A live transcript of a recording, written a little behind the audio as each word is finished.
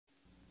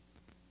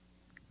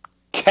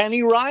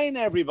Kenny Ryan,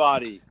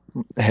 everybody.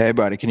 Hey,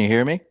 buddy, can you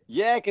hear me?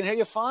 Yeah, I can hear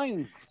you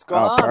fine. What's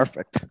going on?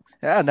 Perfect.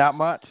 Yeah, not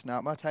much.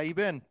 How you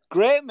been?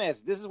 Great, mate.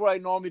 This is where I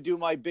normally do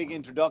my big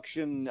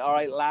introduction. All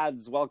right,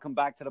 lads, welcome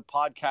back to the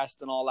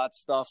podcast and all that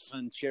stuff,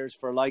 and cheers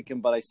for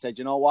liking. But I said,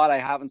 you know what? I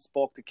haven't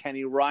spoke to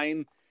Kenny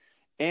Ryan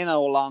in a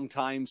long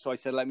time, so I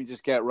said, let me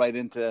just get right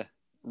into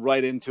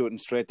it and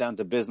straight down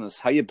to business.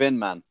 How you been,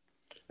 man?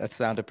 That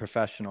sounded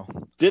professional.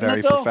 Didn't very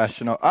it, though?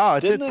 Professional. Oh,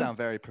 it Didn't did it? sound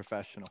very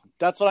professional.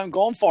 That's what I'm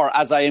going for,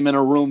 as I am in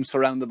a room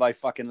surrounded by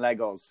fucking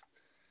Legos.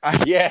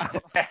 Yeah.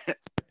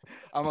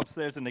 I'm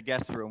upstairs in the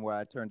guest room where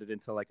I turned it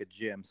into like a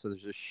gym, so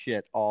there's just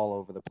shit all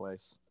over the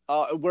place.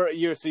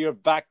 You're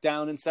back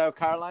down in South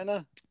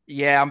Carolina?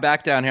 Yeah, I'm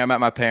back down here. I'm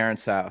at my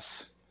parents'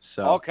 house.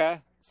 So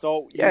okay.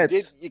 So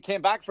you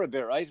came back for a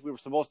bit, right? We were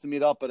supposed to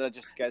meet up, but I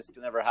just guess it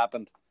never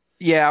happened.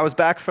 Yeah, I was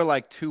back for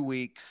like 2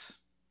 weeks.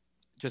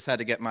 Just had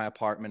to get my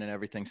apartment and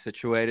everything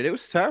situated. It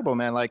was terrible,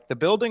 man. Like the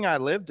building I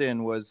lived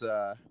in was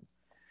the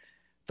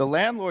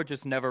landlord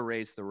just never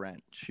raised the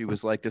rent. She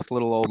was like this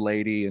little old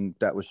lady, and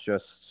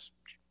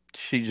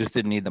she just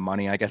didn't need the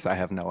money. I guess I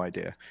have no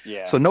idea.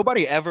 Yeah. So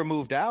nobody ever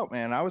moved out,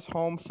 man. I was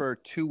home for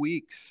 2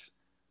 weeks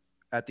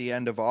at the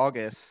end of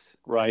August.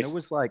 Right. And it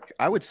was like,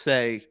 I would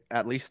say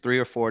at least 3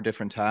 or 4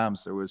 different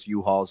times there was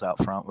U-Hauls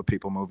out front with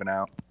people moving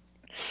out.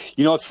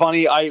 You know, it's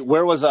funny.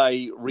 Where was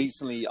I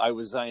recently? I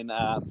was in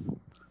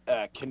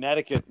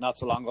Connecticut not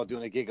so long ago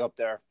doing a gig up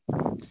there.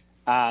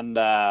 And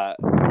I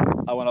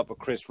went up with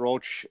Chris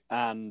Roach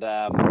and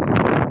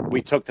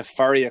we took the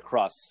ferry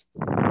across.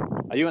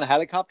 Are you in a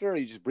helicopter? Or are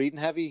you just breathing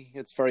heavy?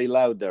 It's very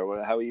loud there.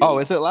 How are you? Oh,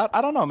 is it loud?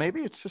 I don't know.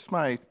 Maybe it's just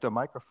the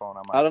microphone.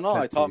 I don't know.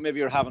 I thought maybe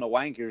you're having a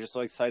wank. You're just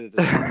so excited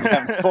to you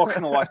haven't spoken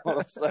in a while.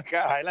 It's like, all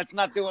right, let's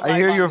not do it. I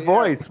hear your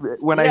voice.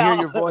 When I hear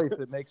your voice,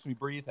 it makes me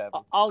breathe heavy.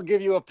 I'll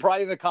give you a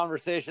private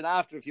conversation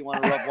after if you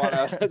want to rub one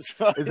out. Is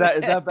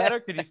that better?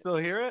 Can you still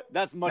hear it?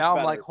 That's much now better.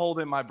 I'm like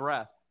holding my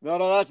breath.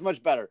 No, that's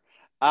much better.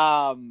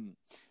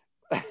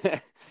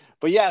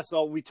 But yeah,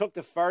 so we took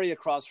the ferry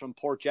across from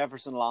Port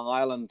Jefferson, Long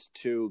Island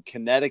to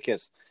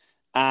Connecticut.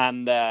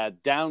 And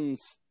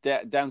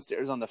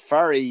downstairs on the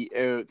ferry,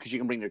 because you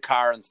can bring your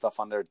car and stuff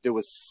on there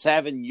was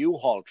 7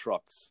 U-Haul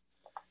trucks.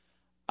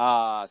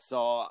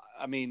 So,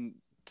 I mean,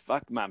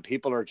 fuck, man,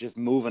 people are just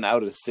moving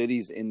out of the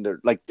cities in their,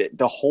 like,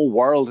 the whole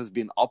world has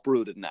been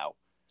uprooted now.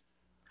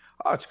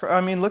 Oh,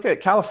 I mean, look at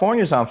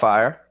California's on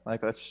fire.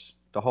 Like, that's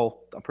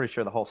I'm pretty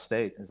sure the whole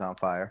state is on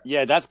fire.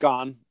 Yeah, that's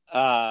gone.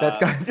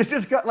 It's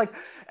just got like,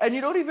 and you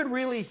don't even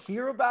really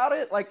hear about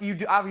it. Like you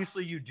do,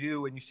 obviously you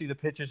do, and you see the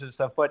pictures and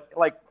stuff. But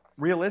like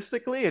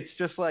realistically, it's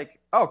just like,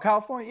 oh,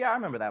 California, yeah, I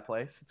remember that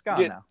place. It's gone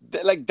now.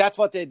 Like that's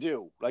what they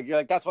do. Like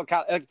that's what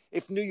like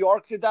if New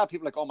York did that,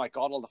 people are like, oh my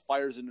god, all the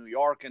fires in New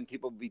York, and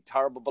people would be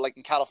terrible. But like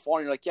in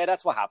California, like yeah,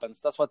 that's what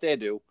happens. That's what they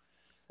do.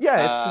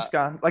 Yeah, it's just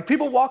gone. Like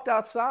people walked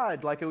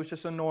outside like it was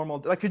just a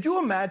normal. Like, could you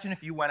imagine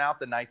if you went out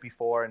the night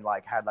before and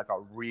like had like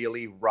a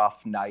really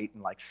rough night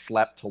and like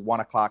slept till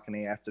 1 o'clock in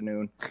the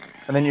afternoon,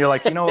 and then you're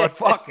like, you know what,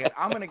 fuck it,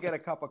 I'm gonna get a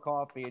cup of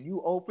coffee, and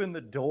you open the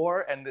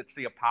door and it's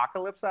the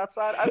apocalypse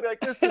outside. I'd be like,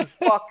 this is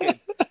fucking.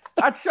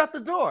 I'd shut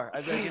the door.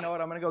 I'd be like, you know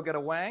what, I'm gonna go get a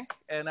wank,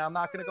 and I'm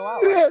not gonna go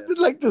out.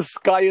 Like the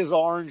sky is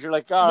orange. You're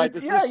like, all right,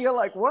 you're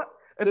like, what?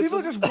 And people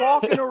are just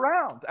walking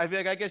around. I'd be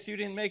like, I guess you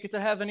didn't make it to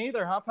heaven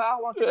either, huh,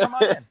 pal? Why don't you come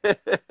on in?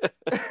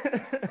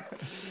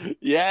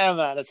 Yeah,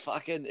 man. It's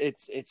fucking.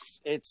 It's.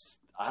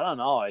 I don't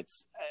know.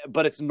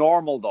 But it's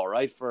normal though,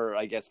 right?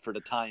 I guess for the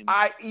times.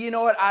 You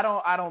know what? I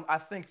don't. I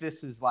think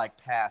this is like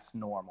past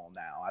normal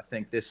now. I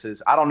think this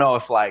is. I don't know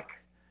if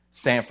like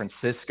San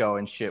Francisco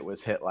and shit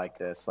was hit like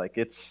this. Like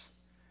it's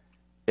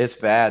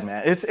bad,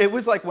 man. It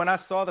was like when I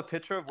saw the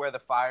picture of where the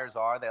fires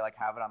are, they like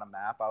have it on a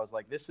map. I was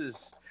like,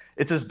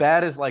 it's as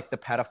bad as like the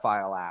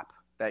pedophile app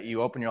that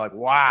you open. You're like,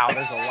 wow,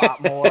 there's a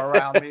lot more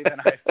around me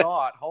than I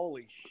thought.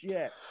 Holy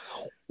shit.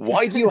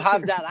 Why do you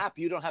have that app?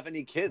 You don't have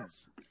any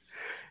kids.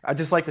 I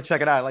just like to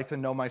check it out. I like to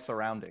know my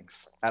surroundings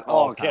at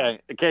all times.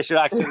 In case you're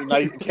actually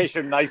nice. In case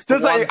you're nice to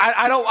one. Like,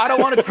 I don't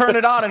want to turn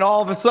it on and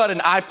all of a sudden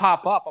I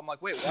pop up. I'm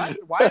like, wait, what?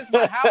 Why is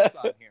my house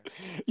on here?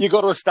 You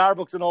go to a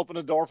Starbucks and open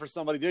a door for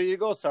somebody. There you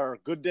go, sir.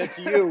 Good day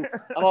to you.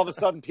 And all of a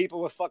sudden,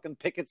 people with fucking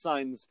picket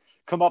signs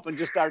come up and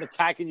just start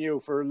attacking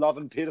you for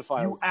loving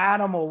pedophiles. You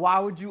animal! Why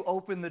would you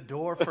open the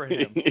door for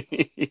him?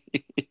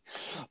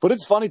 But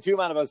it's funny too,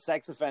 man, about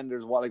sex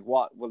offenders. Well,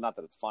 not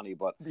that it's funny,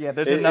 but yeah,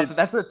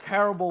 that's a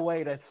terrible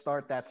way to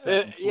start that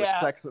sentence.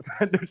 Yeah, sex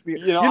offenders.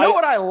 You know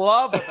what I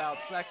love about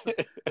sex?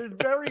 There's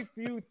very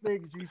few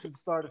things you can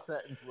start a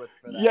sentence with.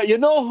 For that. Yeah, you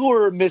know who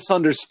are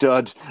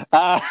misunderstood. You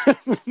know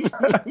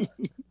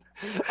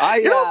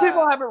what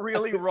people have it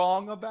really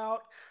wrong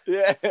about?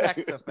 Yeah.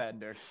 Sex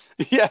offenders.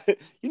 Yeah,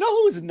 you know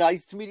who was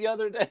nice to me the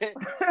other day?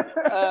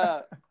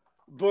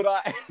 But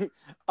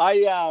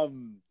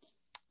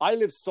I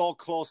live so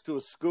close to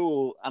a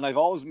school, and I've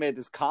always made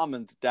this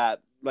comment that,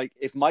 like,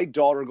 if my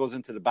daughter goes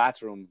into the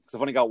bathroom, because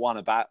I've only got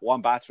one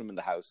bathroom in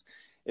the house,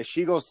 if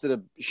she goes to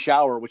the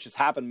shower, which has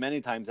happened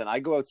many times, and I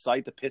go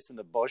outside to piss in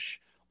the bush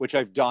which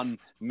I've done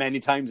many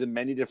times in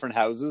many different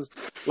houses.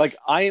 Like,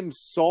 I am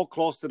so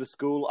close to the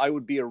school, I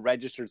would be a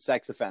registered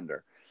sex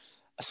offender.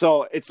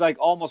 So it's like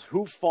almost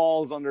who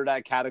falls under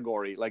that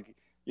category? Like,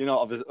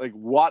 like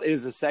what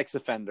is a sex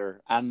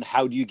offender and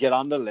how do you get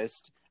on the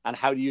list and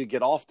how do you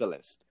get off the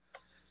list?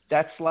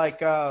 That's like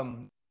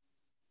bosses.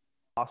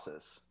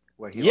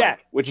 Where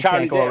with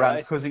Charlie Day,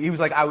 right? Because he was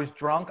like, I was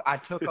drunk, I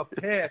took a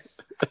piss,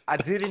 I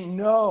didn't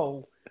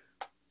know.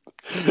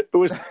 It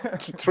was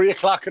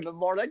 3:00 in the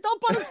morning.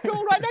 Don't put a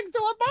school right next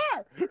to a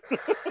bar.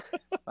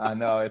 I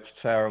know, it's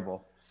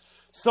terrible.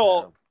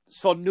 So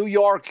New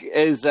York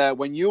is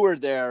when you were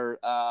there,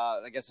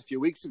 I guess a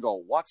few weeks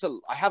ago.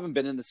 I haven't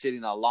been in the city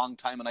in a long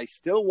time, and I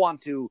still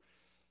want to.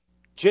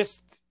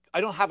 I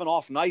don't have an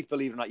off night,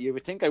 believe it or not. You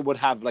would think I would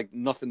have like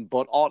nothing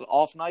but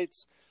off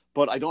nights,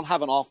 but I don't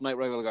have an off night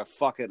where I go,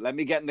 fuck it, let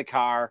me get in the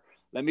car,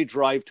 let me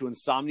drive to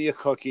Insomnia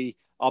Cookie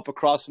up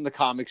across from the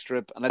comic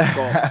strip, and let's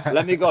go.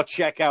 Let me go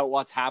check out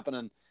what's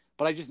happening.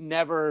 But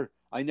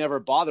I never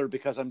bothered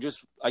because I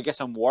guess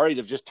I'm worried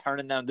of just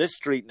turning down this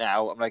street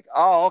now. I'm like,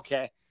 oh,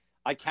 okay,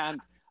 I'm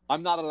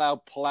not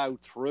allowed to plow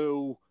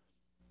through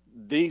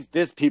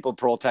this people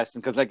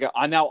protesting because like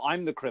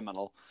I'm the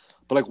criminal.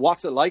 But like,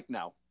 what's it like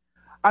now?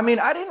 I mean,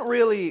 I didn't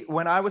really,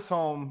 when I was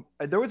home,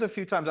 there was a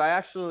few times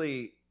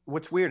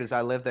what's weird is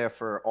I lived there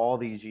for all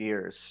these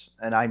years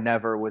and I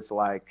never was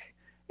like,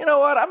 you know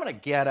what, I'm going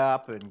to get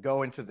up and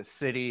go into the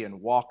city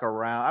and walk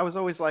around. I was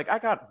always like, I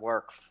got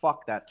work.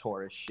 Fuck that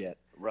tourist shit.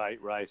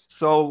 Right.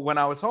 So when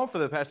I was home for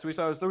the past 2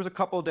 weeks, there was a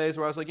couple of days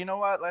where I was like, you know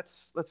what,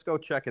 let's go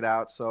check it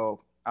out.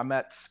 So I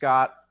met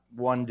Scott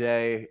one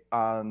day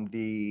on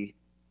the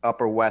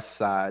Upper West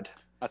Side.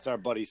 That's our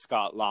buddy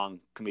Scott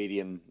Long,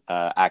 comedian,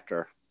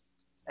 actor.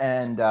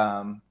 And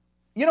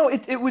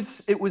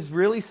it was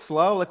really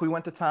slow. Like we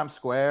went to Times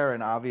Square,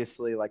 and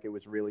obviously, like it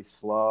was really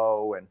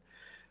slow, and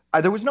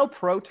there was no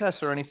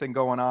protests or anything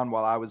going on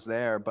while I was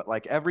there. But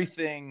like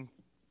everything,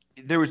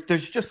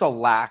 there's just a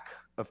lack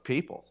of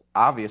people.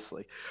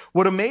 Obviously,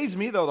 what amazed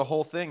me though, the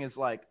whole thing is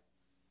like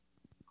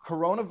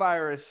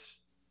coronavirus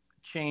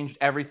changed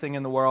everything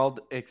in the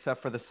world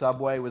except for the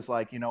subway was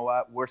like, you know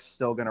what, we're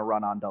still gonna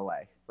run on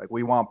delay. Like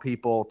we want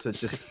people to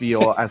just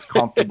feel as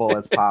comfortable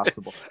as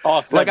possible. Oh,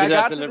 so like I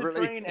got to the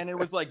train and it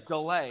was like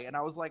delay, and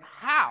I was like,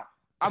 how?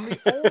 I'm the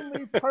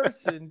only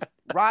person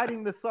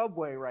riding the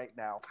subway right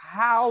now.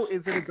 How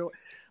is it a delay?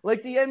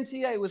 Like the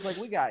MTA was like,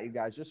 we got you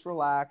guys, just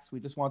relax. We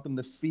just want them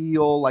to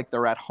feel like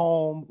they're at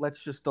home. Let's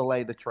just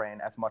delay the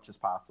train as much as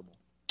possible.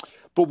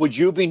 But would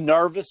you be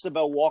nervous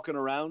about walking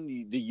around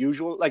the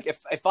usual? Like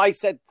if I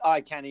said, all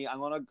right, Kenny, I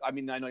know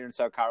you're in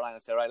South Carolina. I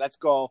say, all right, let's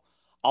go.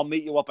 I'll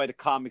meet you up by the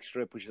comic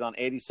strip, which is on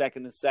 82nd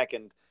and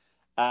 2nd,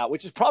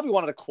 which is probably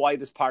one of the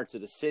quietest parts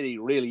of the city,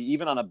 really,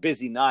 even on a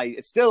busy night.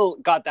 It's still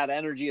got that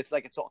energy. It's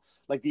like that's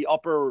the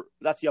Upper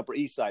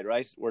East Side,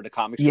 right? Where the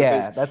comic strip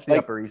is. Yeah, that's the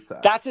Upper East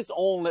Side. That's its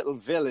own little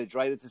village,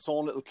 right? It's its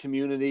own little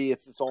community.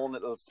 It's its own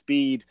little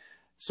speed.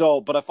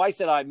 So, but if I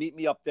said, meet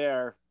me up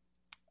there,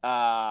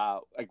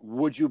 like,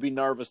 would you be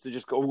nervous to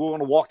just go? We're going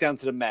to walk down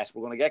to the Met.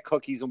 We're going to get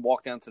cookies and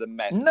walk down to the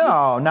Met.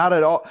 No, not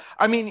at all.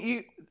 I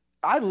mean,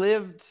 I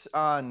lived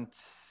on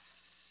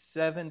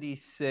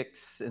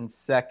 76 and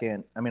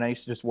 2nd. I mean, I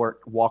used to just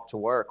walk to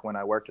work when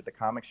I worked at the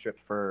comic strip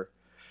for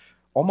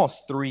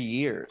almost 3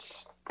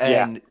 years.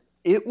 And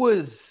It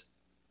was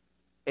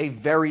a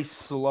very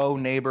slow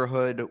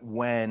neighborhood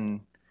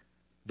when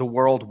the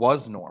world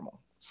was normal.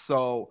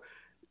 So,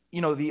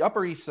 the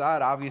Upper East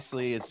Side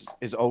obviously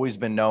is always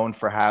been known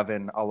for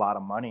having a lot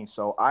of money.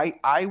 So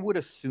I would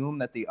assume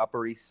that the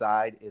Upper East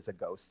Side is a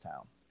ghost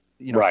town.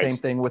 Right. Same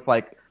thing with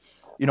like,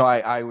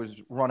 I was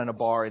running a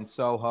bar in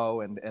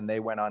Soho and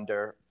they went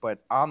under, but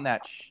on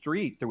that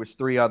street, there was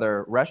 3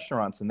 other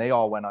restaurants and they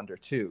all went under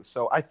too.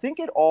 So I think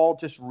it all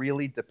just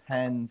really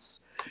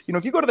depends.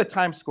 If you go to the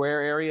Times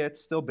Square area, it's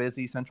still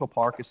busy. Central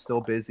Park is still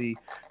busy.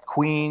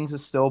 Queens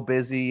is still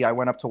busy. I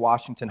went up to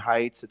Washington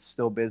Heights. It's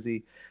still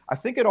busy. I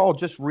think it all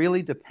just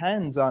really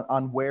depends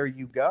on where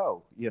you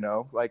go.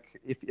 Like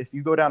if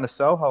you go down to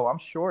Soho, I'm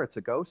sure it's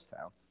a ghost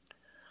town.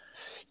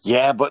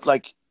 Yeah, but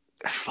like,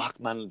 fuck,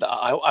 man,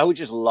 I would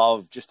just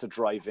love just to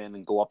drive in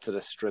and go up to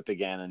the strip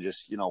again and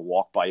just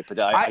walk by it. But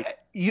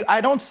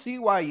I don't see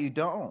why you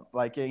don't.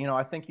 Like,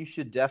 I think you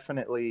should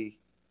definitely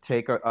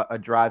take a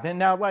drive in.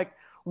 Now, like,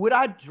 would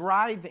I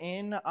drive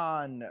in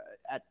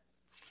at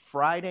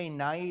Friday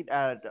night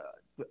at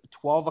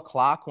 12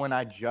 o'clock when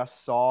I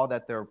just saw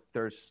that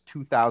there's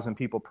 2,000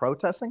 people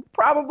protesting?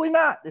 Probably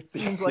not. It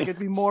seems like it'd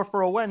be more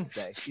for a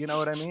Wednesday. You know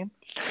what I mean?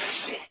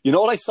 You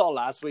know what I saw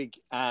last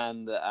week?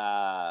 And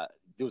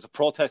there was a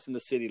protest in the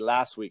city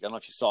last week. I don't know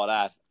if you saw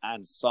that.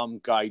 And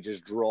some guy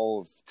just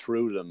drove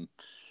through them.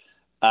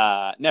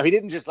 Now, he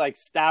didn't just like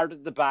start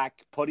at the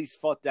back, put his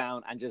foot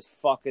down and just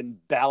fucking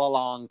bell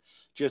along,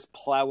 just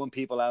plowing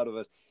people out of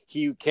it.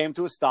 He came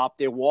to a stop.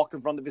 They walked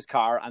in front of his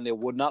car and they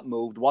would not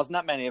move. There wasn't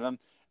that many of them.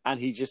 And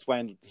he just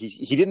went,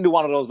 he didn't do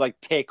one of those like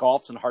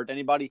takeoffs and hurt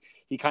anybody.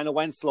 He kind of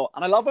went slow.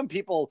 And I love when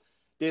people,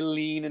 they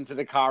lean into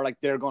the car like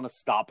they're going to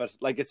stop it.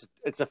 Like it's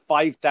a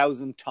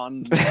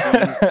 5,000-ton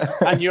machine,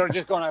 and you're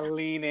just going to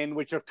lean in,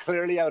 which you're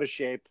clearly out of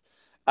shape,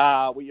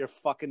 with your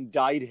fucking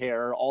dyed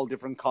hair, all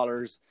different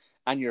colors,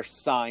 and your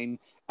sign,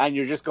 and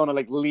you're just going to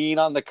like lean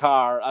on the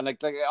car, and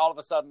like all of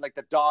a sudden, like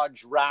the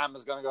Dodge Ram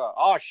is going to go,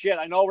 oh shit,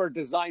 I know we're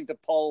designed to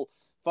pull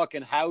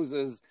fucking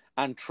houses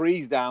and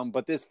trees down,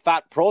 but this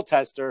fat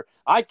protester,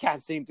 I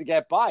can't seem to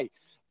get by.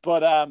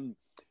 But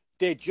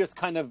they just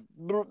kind of,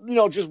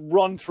 just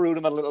run through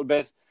them a little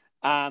bit,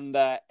 and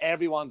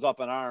everyone's up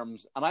in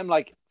arms. And I'm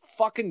like,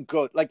 fucking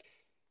good. Like,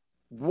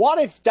 what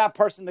if that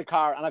person in the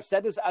car, and I've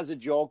said this as a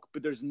joke,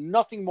 but there's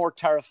nothing more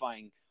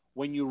terrifying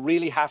when you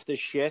really have to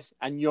shit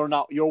and you're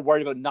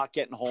worried about not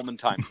getting home in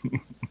time.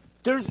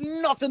 There's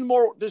nothing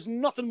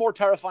more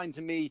terrifying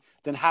to me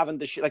than having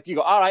the shit. Like, you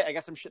go, all right, I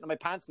guess I'm shitting in my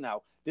pants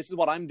now. This is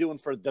what I'm doing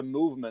for the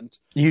movement.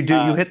 You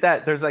hit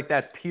that. There's like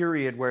that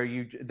period where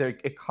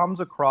it comes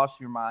across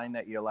your mind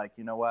that you're like,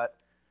 you know what?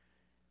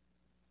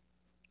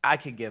 I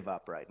could give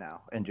up right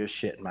now and just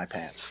shit in my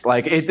pants.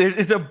 Like,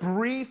 there's a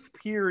brief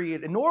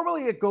period, and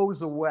normally it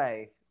goes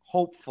away,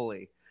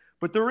 hopefully.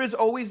 But there is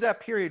always that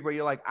period where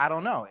you're like, I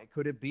don't know.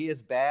 Could it be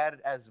as bad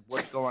as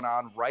what's going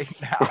on right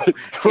now?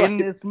 Right. In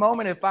this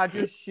moment, if I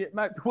just shit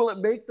will it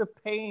make the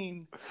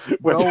pain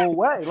go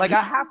away? Like,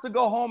 I have to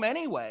go home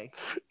anyway.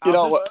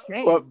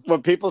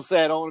 When people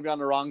say I don't want to be on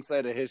the wrong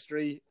side of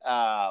history,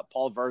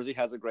 Paul Verzi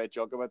has a great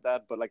joke about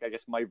that. But like, I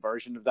guess my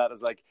version of that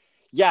is like,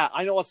 yeah,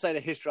 I know what side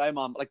of history I'm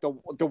on. Like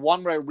the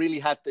one where I really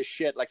had to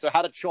shit. Like, so I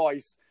had a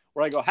choice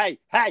where I go, hey,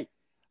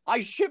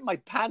 I shit my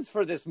pants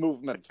for this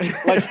movement.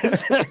 Like,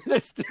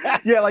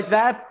 yeah, like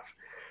that's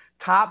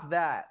top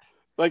that.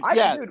 Like,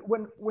 dude,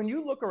 when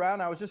you look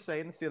around, I was just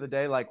saying this the other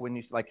day, like when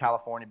you like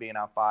California being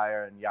on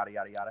fire and yada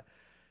yada yada.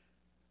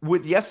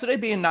 With yesterday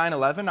being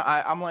 9/11,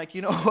 I'm like,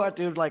 you know what,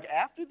 dude? Like,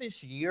 after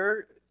this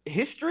year,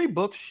 history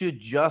books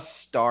should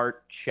just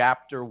start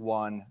chapter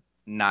 1,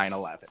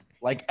 9/11.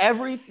 Like,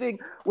 everything,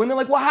 when they're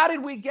like, well, how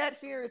did we get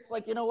here? It's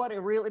like, you know what?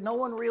 No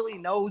one really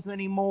knows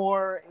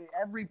anymore.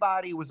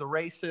 Everybody was a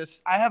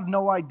racist. I have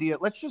no idea.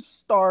 Let's just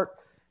start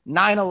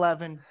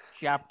 9/11,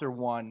 chapter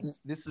 1.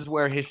 This is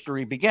where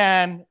history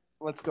began.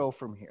 Let's go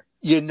from here.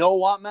 You know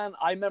what, man?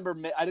 I remember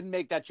I didn't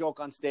make that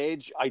joke on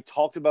stage. I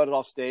talked about it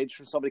off stage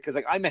from somebody because,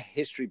 like, I'm a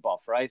history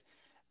buff, right?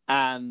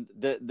 And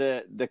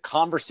the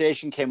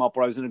conversation came up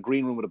where I was in a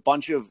green room with a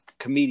bunch of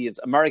comedians,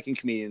 American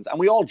comedians, and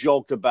we all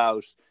joked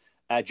about.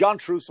 John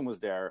Trewson was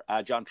there.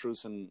 John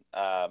Trewson,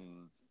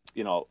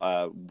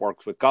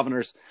 worked with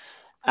governors.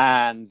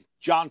 And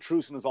John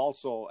Trewson is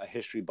also a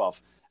history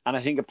buff. And I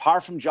think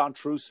apart from John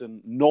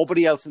Trewson,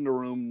 nobody else in the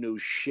room knew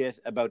shit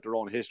about their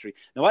own history.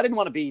 Now, I didn't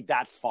want to be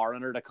that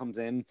foreigner that comes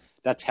in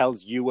that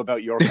tells you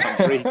about your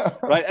country,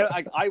 right?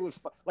 Like, I was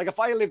like, if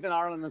I lived in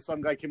Ireland and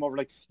some guy came over,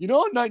 like, in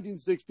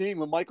 1916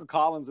 when Michael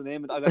Collins and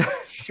him, I'd like,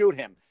 shoot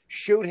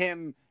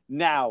him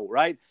now,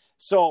 right?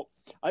 So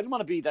I didn't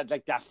want to be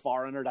that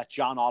foreigner, that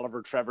John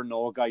Oliver, Trevor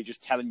Noah guy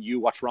just telling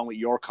you what's wrong with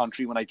your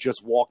country when I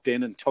just walked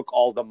in and took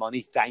all the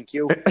money. Thank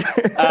you.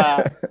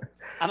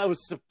 And I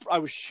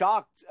was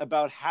shocked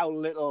about how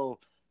little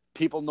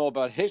people know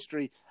about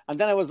history. And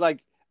then I was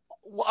like,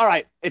 all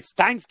right, it's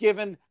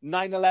Thanksgiving,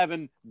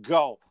 9/11,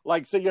 go.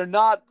 Like, so you're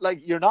not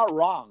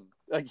wrong.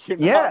 Like, you're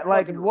not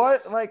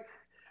like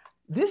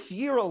this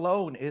year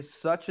alone is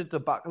such a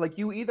debacle. Like,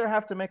 you either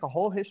have to make a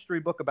whole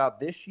history book about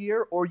this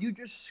year or you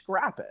just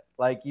scrap it.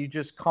 Like, you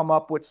just come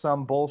up with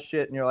some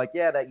bullshit and you're like,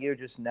 yeah, that year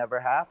just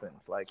never happened.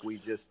 Like, we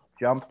just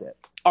jumped it.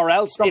 Or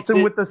else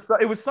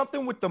it was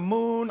something with the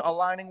moon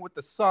aligning with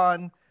the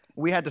sun.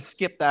 We had to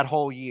skip that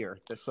whole year.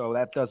 So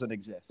that doesn't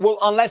exist. Well,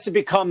 unless it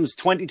becomes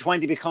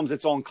 2020 becomes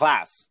its own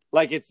class.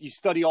 Like, you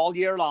study all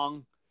year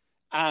long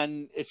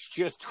and it's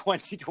just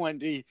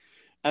 2020.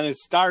 And it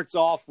starts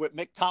off with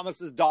Mick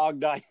Thomas's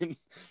dog dying.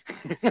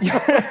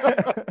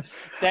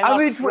 Then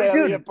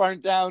Australia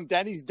burnt down.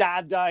 Then his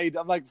dad died.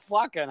 I'm like,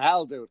 fucking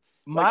hell, dude.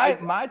 My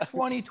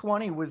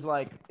 2020 was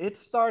like, it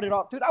started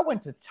off, dude. I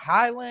went to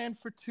Thailand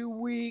for 2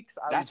 weeks.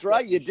 That's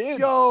right, you did.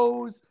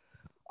 Shows.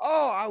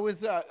 Oh,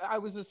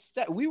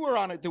 we were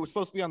on it. They were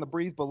supposed to be on the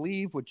Breathe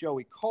Believe with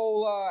Joey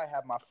Cola. I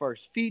had my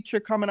first feature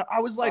coming up.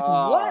 I was like,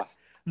 what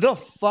the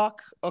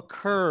fuck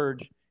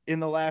occurred in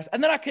the last,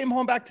 and then I came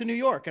home back to New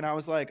York and I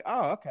was like,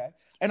 oh, okay.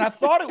 And I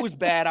thought it was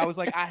bad. I was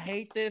like, I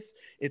hate this.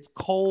 It's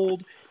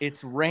cold.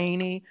 It's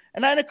rainy.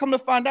 And then I come to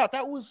find out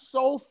that was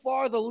so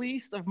far the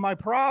least of my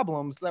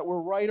problems that were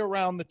right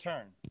around the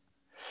turn.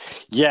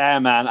 Yeah,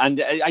 man.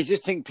 And I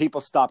just think people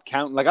stop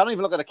counting. Like, I don't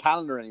even look at a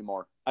calendar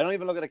anymore. I don't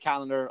even look at a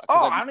calendar.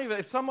 I don't even,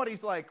 if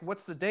somebody's like,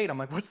 what's the date? I'm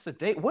like, what's the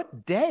date?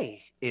 What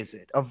day is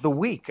it of the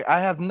week?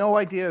 I have no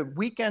idea.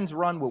 Weekends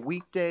run with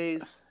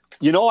weekdays.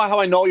 You know how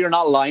I know you're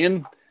not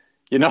lying?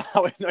 You know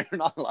how I know you're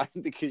not lying?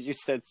 Because you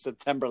said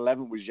September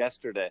 11th was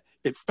yesterday.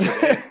 It's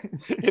today.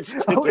 It's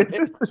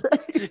today.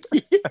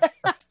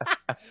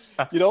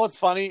 Yeah. You know what's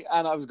funny?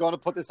 And I was going to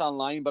put this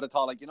online, but I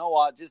thought, like, you know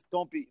what? Just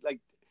don't be like,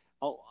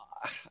 oh,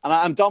 and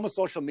I'm done with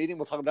social media.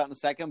 We'll talk about it in a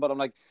second, but I'm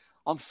like,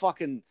 I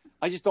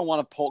just don't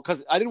want to post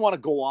because I didn't want to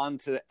go on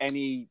to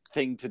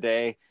anything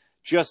today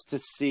just to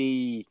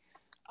see,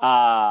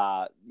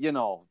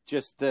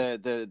 just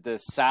the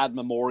sad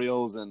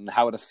memorials and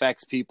how it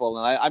affects people.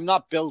 And I'm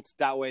not built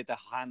that way to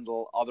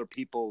handle other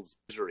people's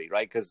misery,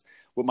 right? Because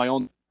with my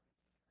own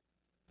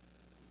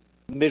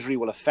misery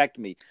will affect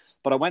me.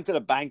 But I went to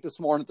the bank this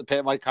morning to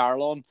pay my car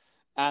loan,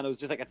 and it was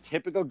just like a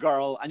typical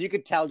girl. And you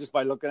could tell just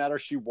by looking at her,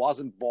 she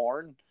wasn't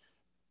born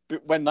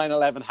when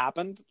 9/11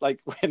 happened,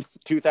 like when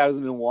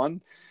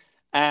 2001.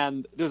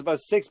 And there's about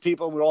 6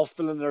 people, and we're all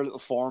filling their little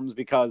forms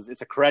because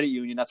it's a credit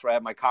union. That's where I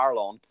have my car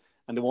loan,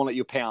 and they won't let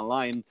you pay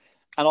online.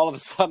 And all of a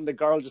sudden, the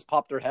girl just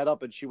popped her head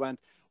up, and she went,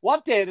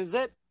 "What date is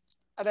it?"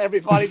 And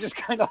everybody just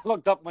kind of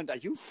looked up and went, "Are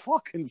you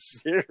fucking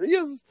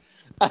serious?"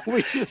 And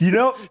we just,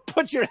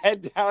 put your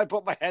head down. I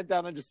put my head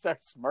down and just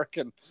start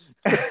smirking.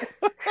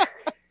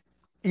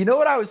 You know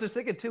what I was just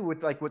thinking too with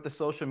the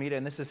social media,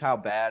 and this is how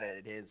bad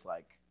it is.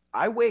 Like,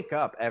 I wake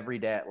up every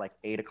day at like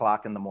 8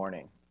 o'clock in the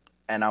morning,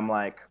 and I'm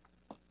like,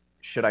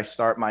 should I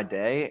start my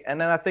day?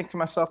 And then I think to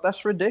myself,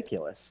 that's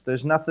ridiculous.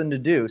 There's nothing to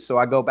do. So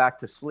I go back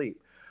to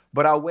sleep.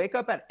 But I'll wake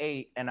up at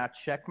 8 and I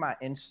check my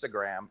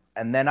Instagram,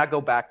 and then I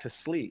go back to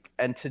sleep.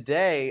 And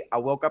today I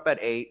woke up at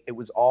 8. It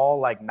was all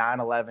like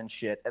 9/11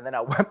 shit. And then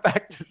I went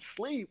back to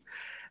sleep.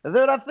 And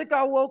then I think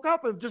I woke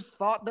up and just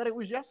thought that it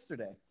was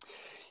yesterday.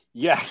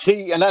 Yeah,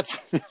 see, and that's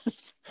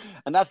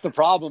the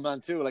problem,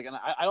 man, too. Like, and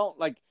I don't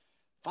like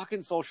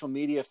fucking social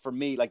media for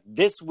me. Like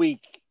this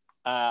week,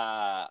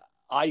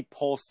 I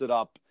posted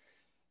up.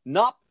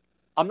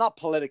 I'm not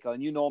political,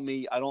 and you know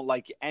me. I don't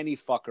like any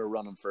fucker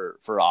running for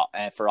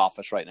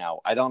office right now.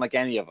 I don't like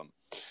any of them.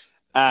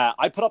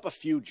 I put up a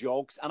few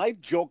jokes, and I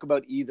joke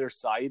about either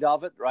side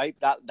of it, right?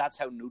 That's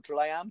how neutral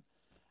I am.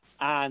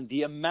 And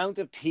the amount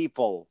of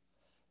people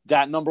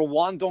that, number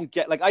one, don't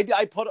get, like, I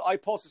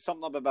posted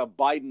something up about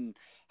Biden,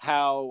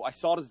 how I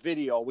saw this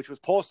video, which was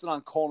posted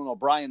on Conan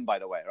O'Brien, by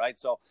the way, right?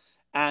 So,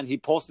 and he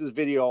posted this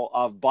video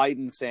of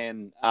Biden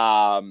saying,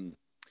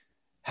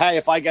 "Hey,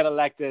 if I get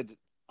elected,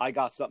 I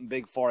got something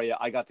big for you.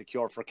 I got the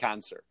cure for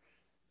cancer,"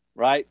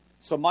 right?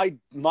 So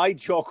my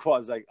joke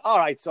was like, all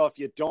right, so if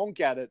you don't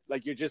get it,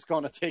 like, you're just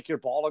going to take your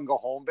ball and go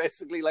home,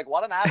 basically. Like,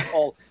 what an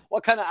asshole.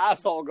 What kind of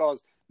asshole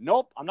goes,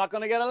 "Nope, I'm not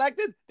going to get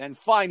elected"? Then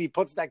fine, he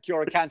puts that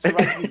cure of cancer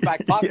right in his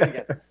back pocket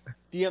again.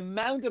 The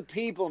amount of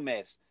people,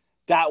 mate,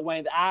 that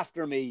went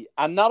after me.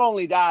 And not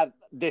only that,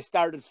 they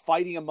started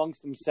fighting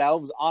amongst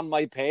themselves on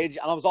my page.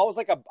 And I was always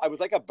like a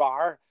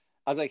bar.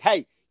 I was like,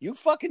 hey, you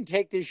fucking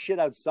take this shit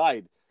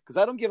outside, because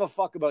I don't give a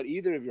fuck about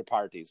either of your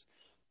parties.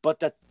 But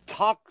the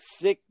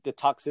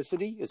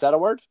toxicity, is that a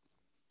word?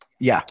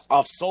 Yeah.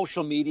 Of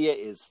social media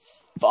is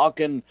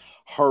fucking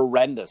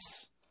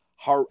horrendous.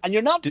 And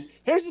you're not,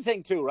 here's the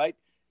thing too, right?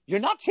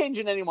 You're not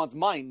changing anyone's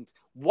mind.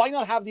 Why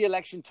not have the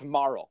election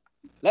tomorrow?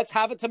 Let's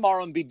have it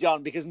tomorrow and be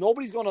done, because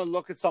nobody's going to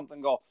look at something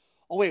and go,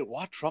 "Oh, wait,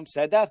 what? Trump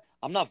said that?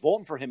 I'm not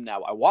voting for him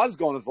now. I was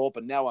going to vote,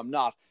 but now I'm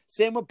not."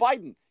 Same with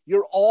Biden.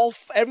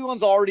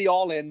 Everyone's already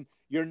all in.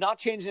 You're not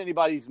changing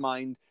anybody's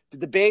mind. The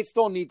debates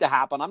don't need to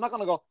happen. I'm not going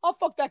to go, "Oh,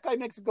 fuck, that guy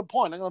makes a good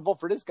point. I'm going to vote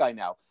for this guy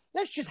now."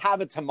 Let's just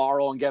have it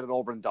tomorrow and get it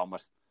over and done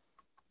with.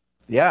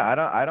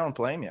 Yeah, I don't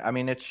blame you. I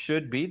mean, it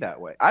should be that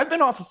way. I've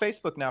been off of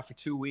Facebook now for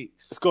 2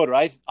 weeks. It's good,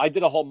 right? I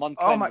did a whole month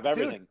cleanse of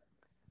everything.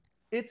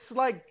 Dude,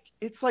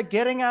 it's like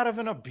getting out of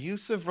an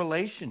abusive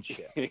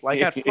relationship.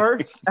 Like at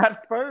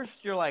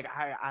first you're like,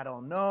 I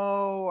don't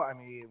know. I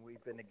mean,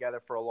 we've been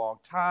together for a long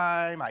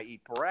time. I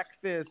eat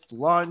breakfast,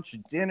 lunch,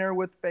 dinner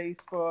with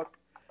Facebook.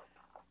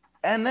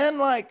 And then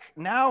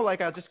now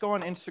I'll just go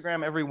on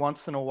Instagram every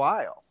once in a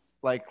while.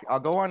 Like, I'll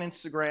go on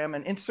Instagram,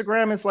 and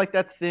Instagram is like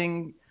that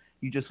thing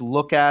you just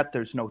look at.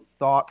 There's no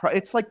thought.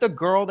 It's like the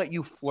girl that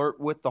you flirt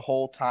with the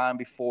whole time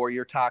before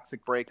your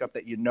toxic breakup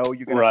that you know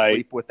you're going to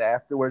sleep with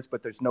afterwards,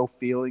 but there's no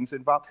feelings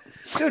involved.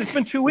 Dude, it's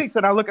been 2 weeks,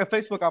 and I look at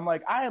Facebook. I'm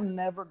like, I am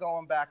never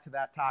going back to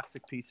that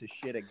toxic piece of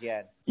shit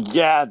again.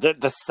 Yeah,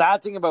 the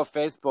sad thing about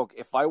Facebook,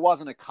 if I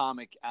wasn't a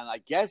comic, and I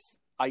guess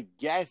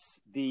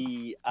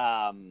the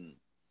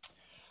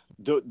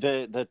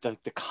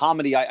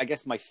comedy, I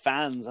guess my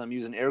fans, I'm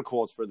using air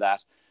quotes for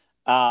that,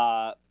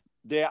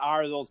 there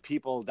are those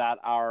people that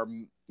are,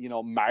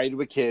 married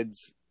with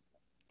kids,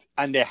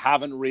 and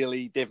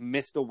they've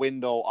missed the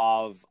window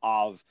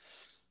of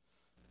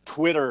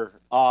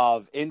Twitter,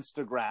 of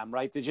Instagram,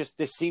 right?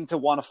 They seem to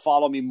want to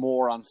follow me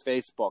more on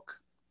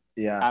Facebook.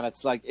 Yeah. And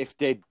it's like, if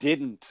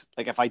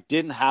I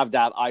didn't have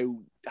that, I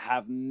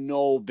have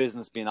no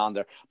business being on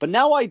there. But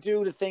now I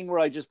do the thing where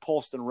I just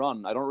post and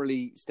run. I don't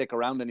really stick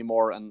around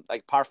anymore. And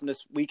like, apart from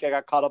this week, I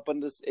got caught up in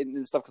this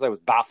stuff because I was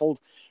baffled,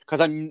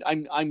 because I'm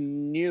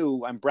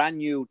brand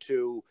new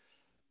to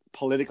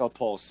political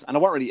posts, and they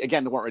weren't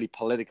really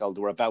political.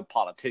 They were about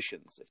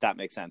politicians, if that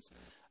makes sense.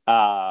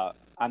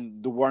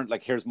 And they weren't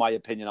like, here's my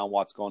opinion on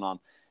what's going on.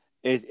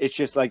 It's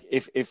just like,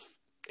 if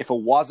it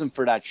wasn't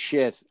for that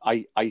shit,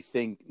 I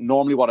think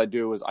normally what I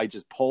do is I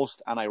just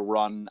post and I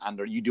run, and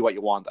you do what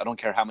you want. I don't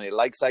care how many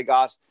likes I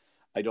got.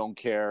 I don't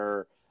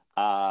care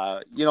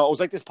You know, it was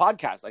like this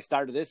podcast. I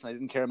started this and I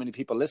didn't care how many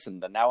people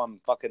listened, and now I'm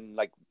fucking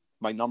like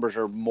my numbers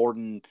are more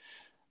than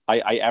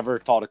I ever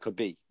thought it could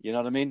be. You know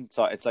what I mean?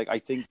 So it's like I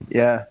think,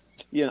 Yeah.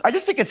 you know, I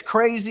just think it's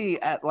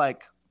crazy at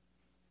like,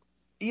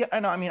 yeah,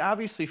 I know. I mean,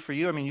 obviously for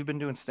you, I mean, you've been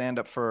doing stand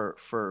up for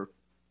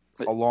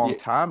a long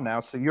time now,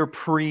 so you're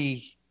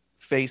pre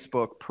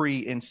Facebook,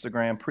 pre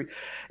Instagram, pre.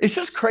 It's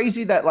just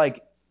crazy that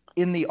like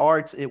in the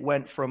arts, it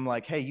went from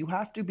like, hey, you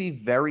have to be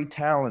very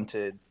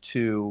talented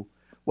to,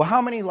 well,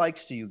 how many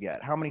likes do you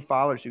get? How many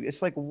followers do you?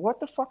 It's like, what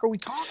the fuck are we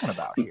talking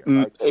about here?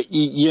 Like,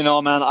 you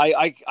know, man,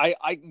 I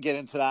can get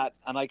into that,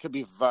 and I could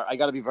be I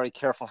got to be very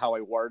careful how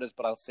I word it,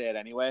 but I'll say it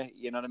anyway.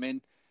 You know what I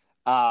mean?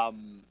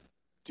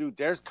 Dude,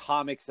 there's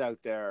comics out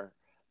there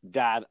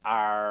that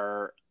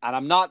are, and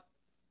I'm not.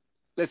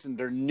 Listen,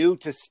 they're new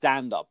to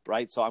stand up,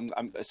 right? So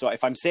so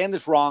if I'm saying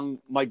this wrong,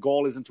 my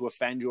goal isn't to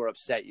offend you or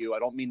upset you. I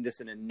don't mean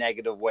this in a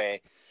negative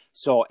way.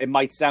 So it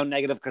might sound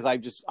negative because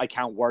I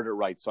can't word it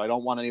right. So I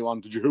don't want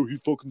anyone to, did you hear what he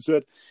fucking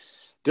said?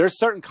 There's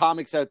certain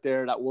comics out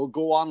there that will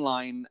go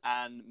online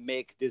and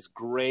make these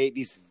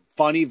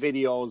funny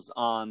videos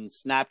on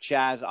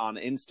Snapchat, on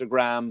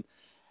Instagram,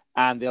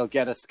 and they'll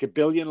get a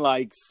skabillion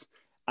likes,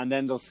 and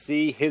then they'll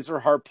see his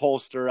or her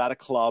poster at a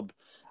club,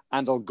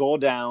 and they'll go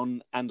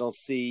down and they'll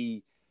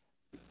see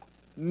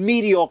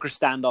mediocre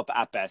stand-up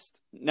at best.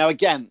 Now,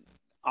 again,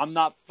 I'm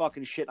not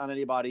fucking shit on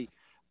anybody,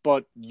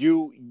 but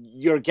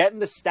you're getting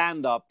the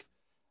stand-up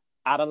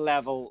at a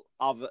level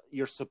of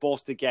you're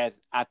supposed to get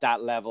at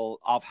that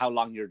level of how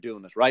long you're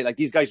doing it, right? Like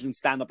these guys didn't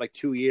stand up like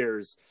 2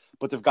 years,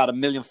 but they've got 1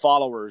 million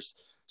followers.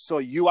 So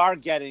you are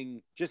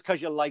getting, just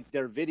because you like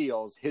their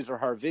videos, his or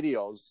her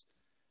videos,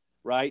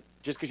 right?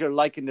 Just because you're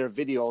liking their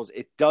videos,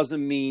 it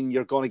doesn't mean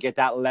you're going to get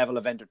that level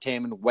of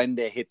entertainment when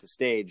they hit the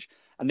stage.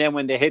 And then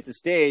when they hit the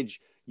stage,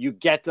 you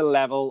get the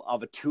level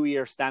of a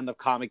 2-year stand-up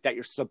comic that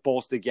you're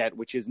supposed to get,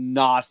 which is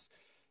not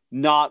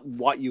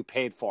what you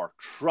paid for.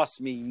 Trust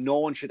me, no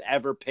one should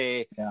ever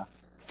pay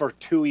for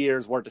 2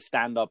 years worth of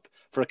stand-up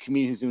for a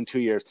comedian who's doing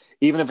 2 years.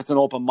 Even if it's an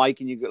open mic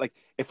and you go, like,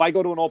 if I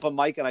go to an open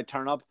mic and I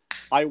turn up,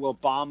 I will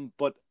bomb,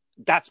 but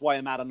that's why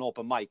I'm at an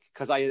open mic,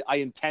 because I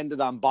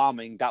intended on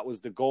bombing. That was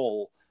the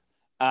goal.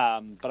 But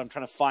I'm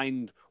trying to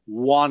find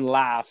one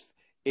laugh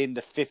in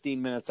the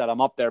 15 minutes that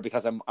I'm up there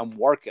because I'm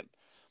working.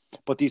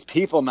 But these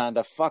people, man,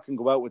 that fucking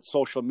go out with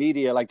social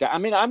media like that. I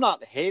mean, I'm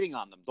not hating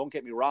on them. Don't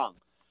get me wrong.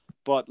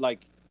 But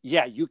like,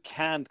 yeah, you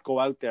can't go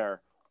out there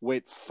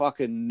with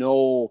fucking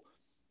no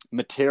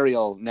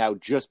material now.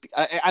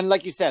 And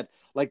like you said,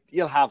 like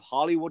you'll have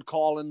Hollywood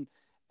calling,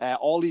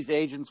 all these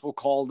agents will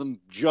call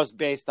them just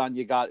based on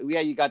man,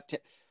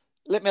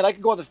 I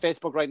could go on the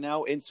Facebook right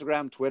now,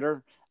 Instagram,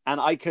 Twitter, and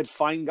I could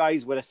find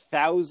guys with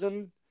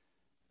 1,000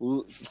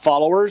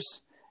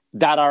 followers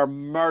that are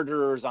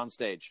murderers on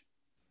stage.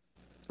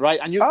 Right.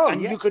 And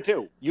you could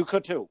too. You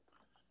could too.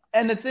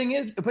 And the thing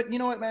is, but you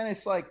know what, man,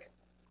 it's like,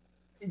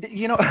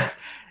 you know,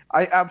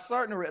 I'm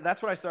starting to,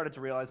 that's what I started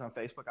to realize on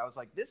Facebook. I was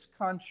like, this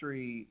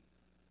country,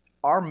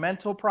 our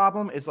mental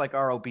problem is like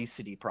our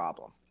obesity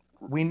problem.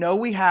 We know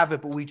we have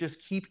it, but we just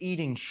keep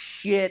eating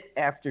shit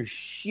after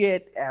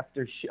shit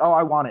after shit. Oh,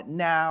 I want it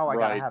now. I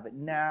got to have it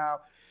now.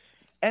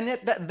 And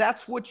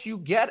that's what you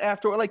get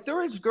after. Like,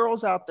 there is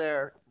girls out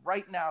there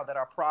right now that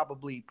are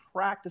probably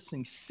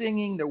practicing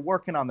singing. They're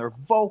working on their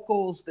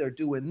vocals. They're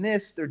doing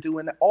this. They're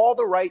doing that, all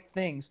the right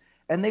things.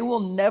 And they will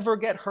never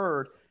get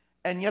heard.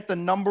 And yet the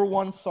number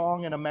one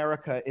song in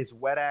America is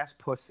Wet Ass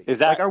Pussy. Is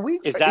that, like,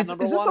 is that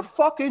number one? Is this a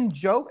fucking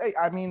joke?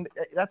 I mean,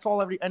 that's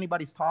all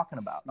anybody's talking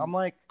about. I'm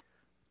like,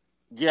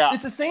 yeah.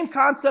 It's the same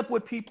concept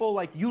with people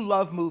like, you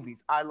love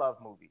movies. I love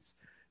movies.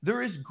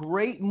 There is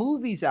great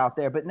movies out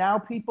there, but now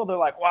people, they're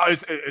like, well,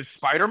 is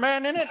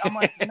Spider-Man in it? I'm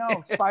like,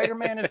 no,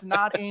 Spider-Man is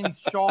not in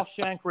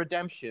Shawshank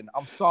Redemption.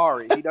 I'm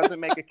sorry. He doesn't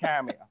make a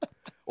cameo.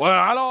 Well,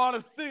 I don't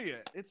want to see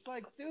it. It's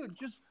like, dude,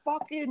 just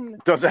fucking...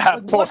 Does it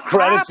have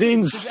post-credit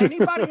scenes? Does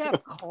anybody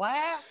have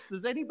class?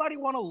 Does anybody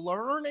want to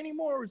learn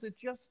anymore? Or is it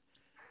just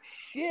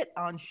shit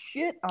on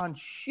shit on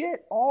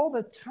shit all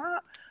the time?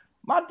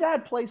 My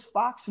dad plays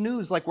Fox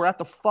News like we're at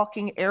the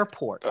fucking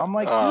airport. I'm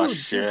like, dude,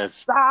 just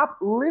stop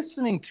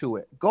listening to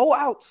it. Go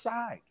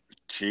outside.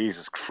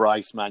 Jesus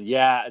Christ, man.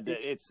 Yeah,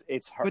 it's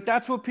hard. But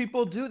that's what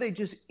people do. They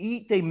just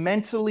eat. They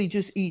mentally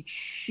just eat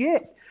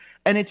shit.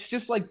 And it's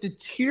just like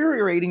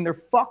deteriorating their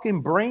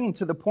fucking brain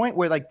to the point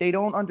where like they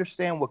don't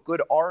understand what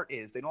good art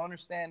is. They don't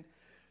understand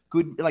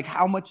good, like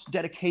how much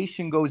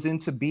dedication goes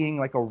into being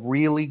like a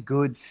really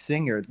good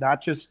singer,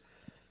 not just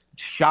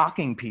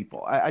shocking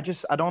people. I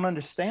don't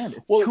understand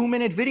it. Well,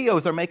 2-minute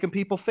videos are making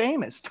people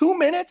famous. 2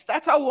 minutes?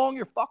 That's how long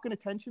your fucking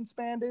attention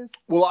span is?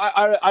 Well,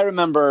 I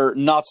remember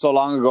not so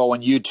long ago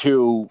when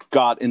U2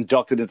 got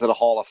inducted into the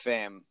Hall of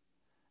Fame,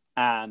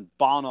 and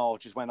Bono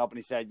just went up and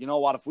he said, you know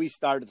what, if we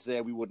started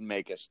today, we wouldn't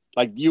make it.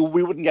 Like, we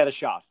wouldn't get a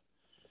shot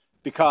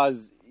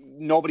because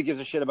nobody gives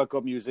a shit about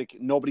good music.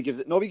 Nobody gives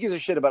a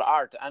shit about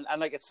art. And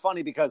like, it's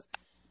funny because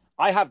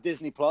I have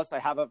Disney Plus. I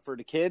have it for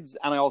the kids,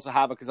 and I also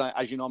have it because,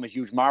 as you know, I'm a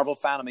huge Marvel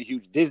fan. I'm a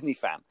huge Disney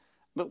fan.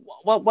 But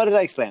what did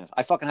I explain it?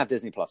 I fucking have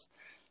Disney Plus,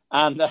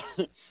 and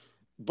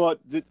But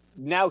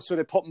now, so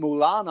they put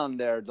Mulan on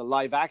there, the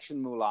live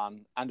action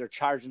Mulan, and they're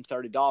charging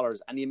 $30.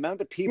 And the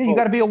amount of people, you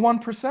got to be a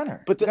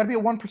 1%er. But you got to be a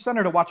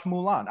 1%er to watch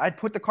Mulan. I'd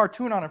put the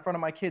cartoon on in front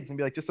of my kids and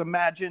be like, just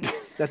imagine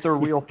that they're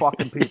real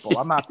fucking people.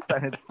 I'm not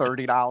spending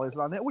 $30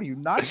 on that. What are you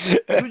nuts?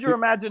 Use your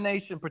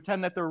imagination.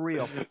 Pretend that they're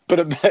real.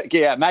 But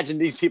yeah, imagine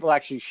these people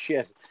actually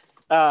shit.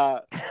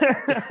 But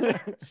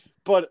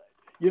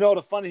you know,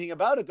 the funny thing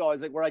about it though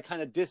is like where I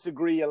kind of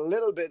disagree a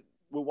little bit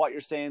with what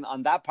you're saying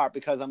on that part,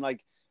 because I'm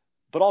like,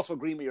 but also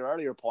agreeing with your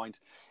earlier point.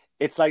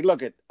 It's like,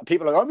 look at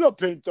people are like, I'm not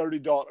paying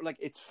 $30. Like,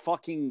 it's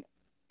fucking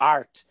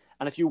art.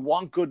 And if you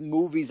want good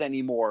movies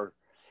anymore,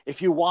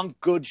 if you want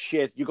good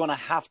shit, you're gonna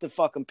have to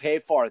fucking pay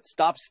for it.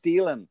 Stop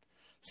stealing.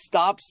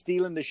 Stop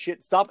stealing the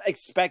shit. Stop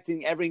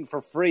expecting everything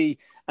for free,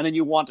 and then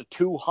you want a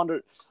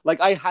 200.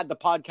 Like, I had the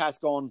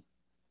podcast going.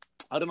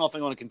 I don't know if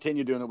I'm going to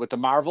continue doing it with the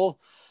Marvel.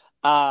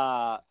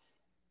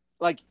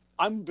 Like,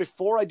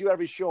 before I do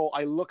every show,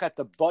 I look at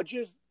the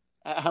budget,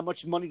 how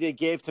much money they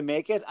gave to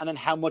make it, and then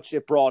how much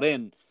it brought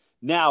in.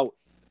 Now,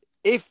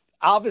 if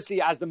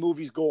obviously as the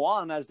movies go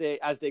on, as they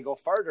go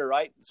further,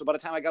 right? So by the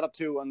time I got up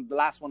to, and the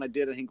last one I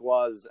did, I think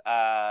was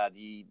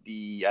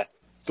the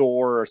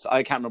Thor.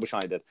 I can't remember which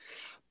one I did,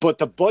 but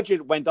the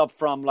budget went up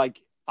from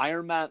like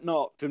Iron Man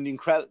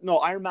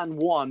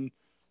 1.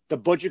 The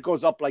budget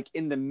goes up like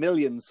in the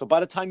millions. So by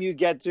the time you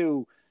get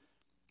to,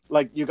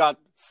 like, you got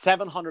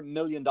 $700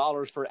 million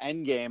for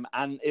Endgame,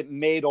 and it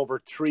made over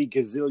 $3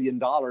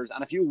 gazillion.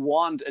 And if you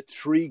want a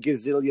 $3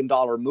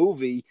 gazillion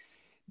movie,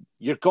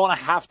 you're going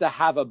to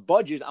have a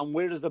budget. And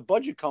where does the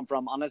budget come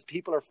from? Unless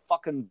people are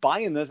fucking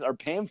buying it or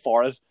paying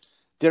for it,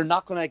 they're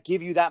not going to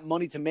give you that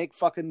money to make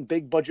fucking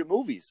big budget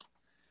movies.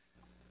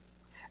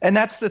 And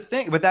that's the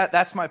thing. But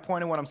that's my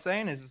point. And what I'm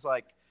saying is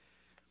like,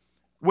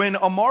 when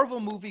a Marvel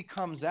movie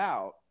comes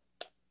out,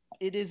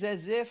 it is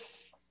as if,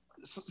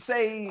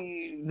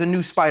 say the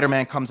new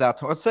Spider-Man comes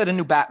out, let's say the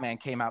new Batman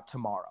came out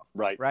tomorrow.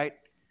 Right?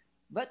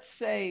 Let's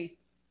say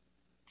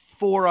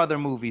 4 other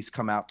movies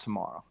come out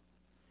tomorrow.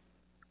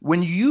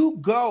 When you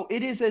go,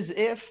 it is as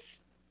if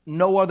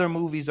no other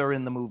movies are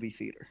in the movie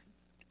theater.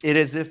 It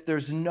is as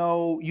if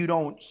you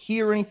don't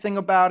hear anything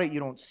about it. You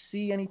don't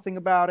see anything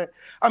about it.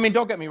 I mean,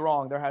 don't get me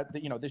wrong.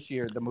 This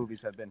year the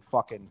movies have been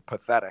fucking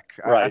pathetic.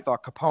 Right. I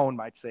thought Capone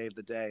might save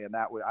the day, and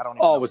that was, I don't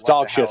even know it was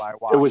dog shit.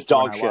 It was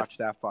dog shit. I watched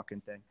that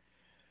fucking thing.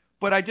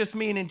 But I just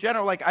mean in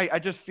general, like I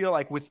just feel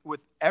like with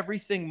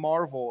everything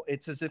Marvel,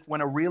 it's as if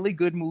when a really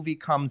good movie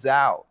comes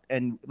out,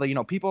 and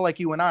people like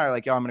you and I are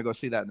like, yo, I'm gonna go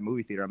see that in the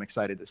movie theater. I'm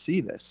excited to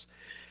see this.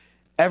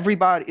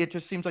 Everybody, it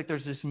just seems like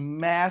there's this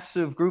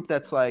massive group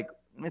that's like,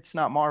 it's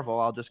not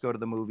Marvel. I'll just go to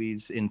the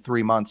movies in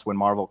 3 months when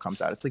Marvel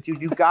comes out. It's like,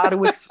 you got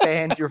to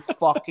expand your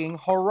fucking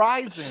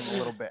horizon a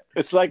little bit.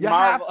 It's like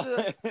Marvel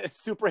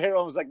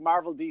superheroes, like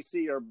Marvel,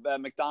 DC, or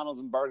McDonald's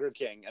and Burger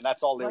King, and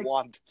that's all they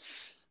want.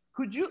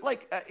 Could you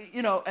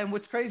and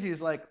what's crazy is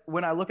like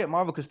when I look at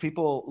Marvel, because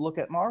people look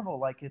at Marvel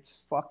like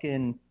it's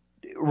fucking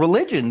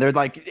religion. They're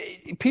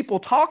like, people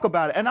talk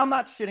about it, and I'm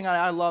not shitting on it.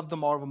 I love the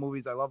Marvel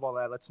movies. I love all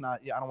that.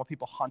 I don't want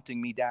people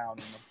hunting me down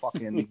in the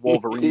fucking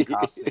Wolverine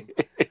costume.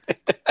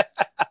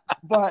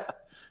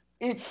 But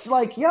it's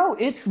like,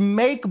 it's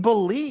make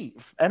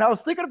believe. And I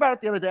was thinking about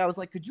it the other day. I was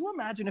like, could you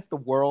imagine if the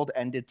world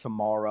ended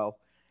tomorrow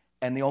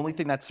and the only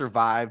thing that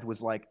survived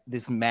was like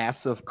this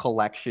massive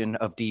collection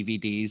of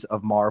DVDs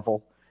of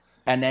Marvel?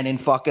 And then in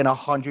fucking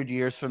 100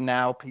 years from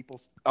now,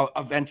 people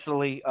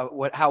eventually,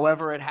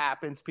 however it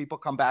happens, people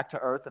come back to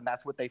Earth, and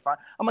that's what they find.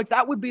 I'm like,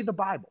 that would be the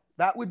Bible.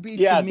 That would be,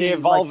 to me, they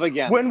evolve like,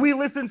 again. When we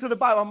listen to the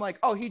Bible, I'm like,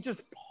 oh, he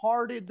just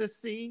parted the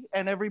sea,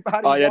 and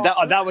everybody. Oh yeah,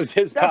 that was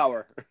his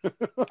power.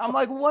 I'm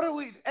like, what are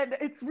we? And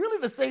it's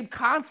really the same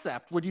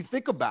concept when you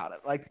think about it.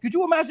 Like, could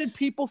you imagine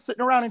people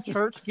sitting around in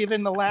church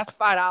giving the last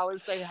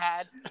 $5 they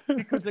had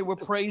because they were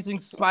praising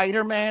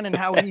Spider-Man and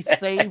how he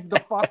saved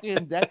the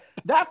fucking day?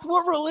 That's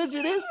what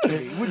religion is to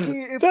me. Would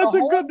be if that's a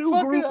a whole good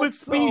new group of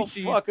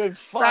species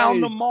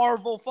found the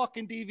Marvel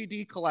fucking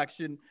DVD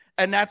collection,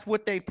 and that's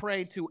what they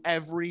pray to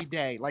every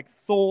day. Like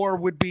Thor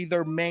would be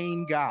their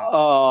main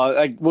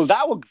god.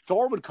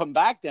 Thor would come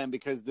back then,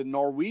 because the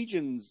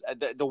Norwegians,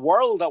 the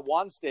world at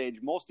one stage,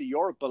 most of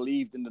Europe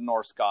believed in the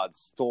Norse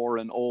gods, Thor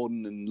and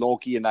Odin and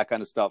Loki and that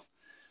kind of stuff.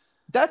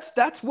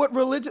 That's what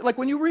religion. Like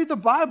when you read the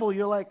Bible,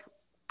 you're like,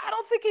 I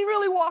don't think he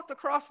really walked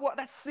across what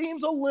that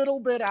seems a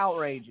little bit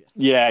outrageous.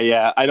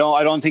 Yeah. I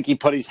don't think he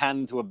put his hand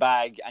into a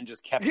bag and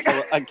just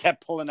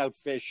kept pulling out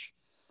fish.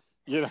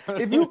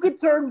 If you could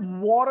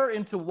turn water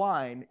into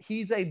wine,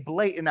 he's a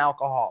blatant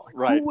alcoholic.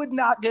 Right. Who would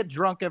not get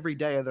drunk every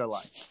day of their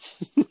life?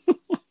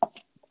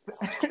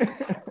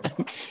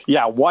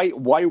 Yeah, why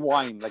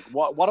wine? Like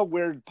what a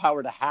weird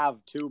power to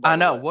have too. I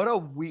know, what a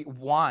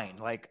wine.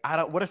 Like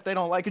what if they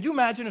don't like? Could you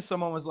imagine if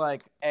someone was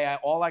like, "Hey,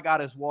 all I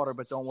got is water,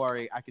 but don't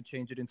worry, I could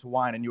change it into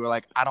wine," and you were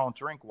like, "I don't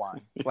drink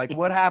wine." Like,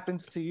 what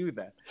happens to you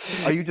then?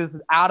 Are you just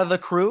out of the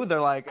crew?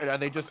 They're like, are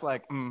they just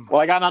like,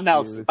 well, I got nothing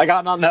else.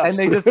 And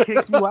they just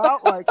kick you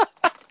out like.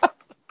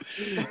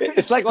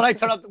 It's like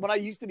when I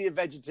used to be a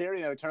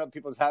vegetarian, I would turn up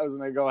people's houses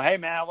and I go, "Hey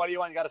man, what do you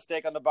want? You got a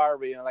steak on the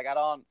Barbie?" And I'm like, I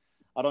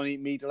I don't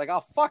eat meat. They're like,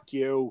 oh, fuck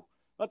you.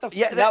 What the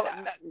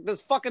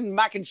there's fucking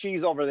mac and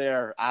cheese over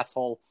there,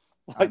 asshole.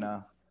 I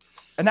know.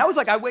 And that was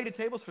like, I waited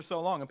tables for so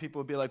long, and people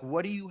would be like,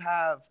 what do you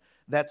have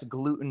that's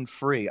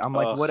gluten-free? I'm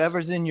like,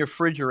 whatever's in your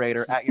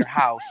refrigerator at your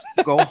house,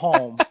 go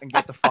home and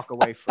get the fuck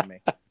away from me.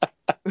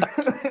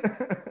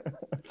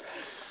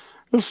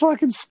 This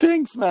fucking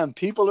stinks, man.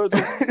 People are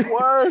the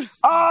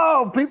worst.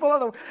 People are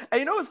the... And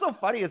you know what's so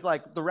funny is,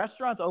 like, the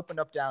restaurants opened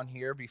up down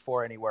here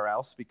before anywhere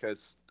else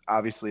because,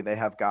 obviously, they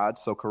have God,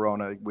 so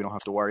Corona we don't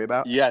have to worry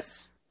about.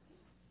 Yes.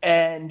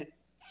 And...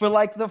 for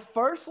like the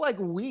first like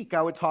week,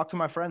 I would talk to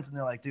my friends and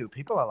they're like, dude,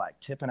 people are like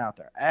tipping out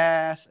their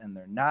ass and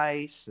they're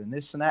nice and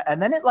this and that.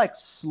 And then it like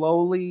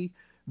slowly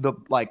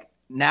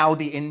now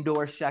the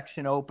indoor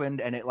section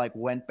opened and it like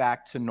went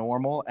back to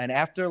normal. And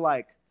after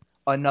like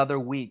another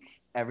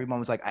week, everyone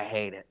was like, I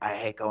hate it. I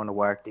hate going to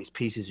work. These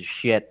pieces of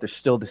shit. They're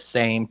still the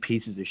same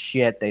pieces of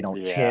shit. They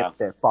don't tip.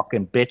 They're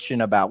fucking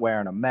bitching about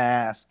wearing a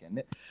mask.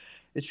 And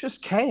it's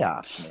just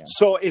chaos, man.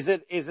 So is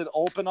it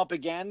open up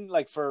again?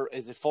 Like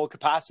is it full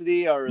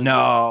capacity or?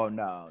 No.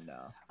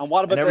 And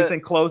what about everything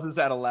closes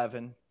at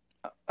 11?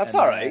 That's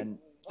all right.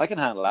 I can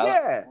handle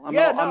that.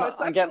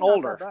 I'm getting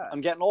older. I'm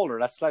getting older.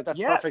 That's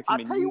perfect to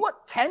me. I'll tell you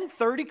what,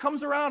 10:30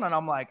 comes around and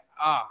I'm like,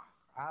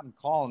 I'm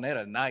calling it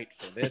a night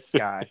for this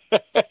guy.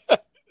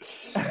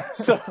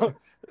 so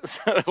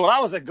that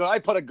was I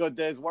put a good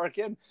day's work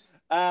in.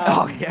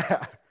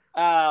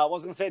 I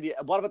was going to say,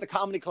 what about the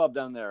comedy club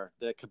down there,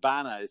 the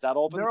Cabana? Is that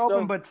open? They're still?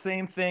 open, but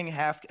same thing,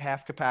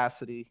 half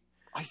capacity.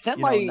 I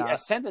sent I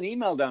sent an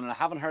email down and I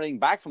haven't heard anything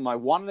back from them. I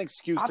want an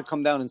excuse to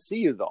come down and see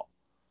you, though.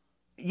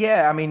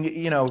 Yeah, I mean,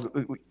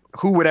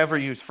 who would ever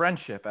use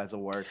friendship as a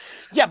word?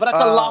 Yeah, but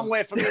that's a long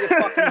way for me to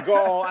fucking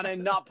go and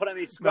then not put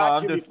any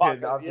scratch in my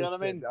pocket. You know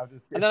what I mean?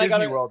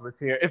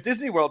 If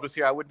Disney World was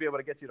here, I wouldn't be able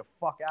to get you the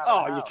fuck out.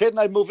 Oh, you kidding?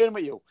 I'd move in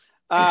with you.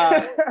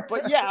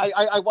 But yeah,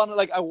 I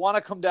want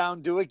to come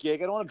down, do a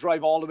gig. I don't want to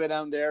drive all the way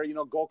down there.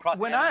 Go across.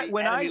 When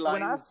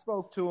I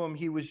spoke to him,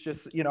 he was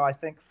just, I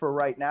think for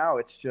right now,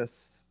 it's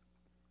just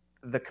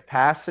the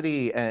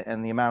capacity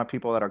and the amount of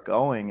people that are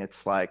going.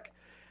 It's like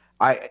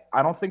I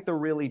don't think they're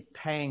really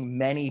paying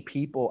many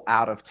people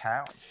out of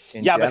town.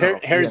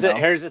 But here's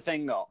the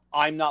thing though.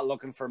 I'm not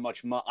looking for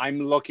much money.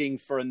 I'm looking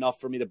for enough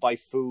for me to buy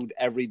food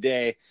every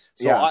day,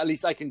 so at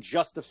least I can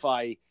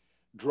justify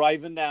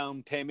driving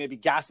down, pay maybe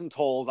gas and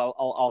tolls.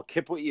 I'll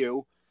kip with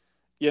you.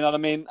 You know what I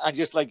mean? I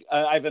just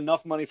I have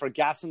enough money for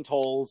gas and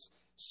tolls,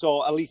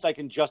 so at least I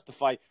can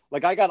justify.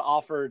 Like I got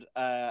offered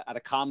at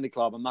a comedy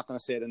club. I'm not going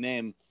to say the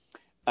name.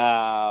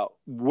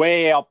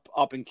 Way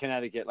up in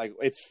Connecticut. Like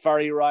it's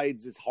ferry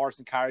rides, it's horse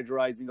and carriage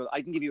rides. And he goes,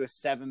 I can give you a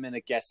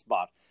 7-minute guest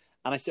spot.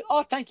 And I said,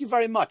 oh, thank you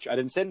very much. I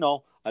didn't say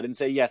no. I didn't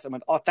say yes. I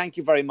went, oh, thank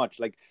you very much.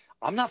 Like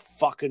I'm not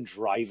fucking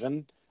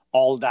driving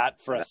all that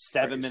for a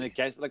 7-minute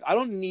guest. Like I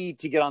don't need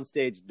to get on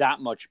stage that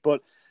much.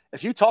 But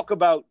if you talk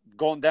about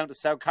going down to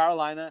South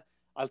Carolina,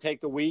 I'll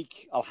take the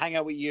week. I'll hang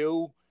out with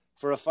you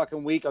for a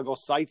fucking week. I'll go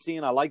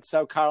sightseeing. I like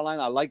South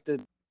Carolina. I like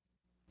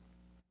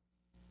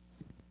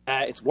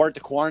it's worth the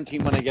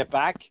quarantine when I get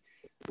back.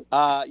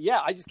 I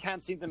just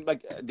can't see them.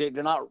 Like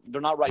they're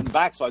not writing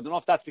back. So I don't know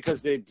if that's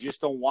because they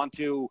just don't want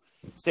to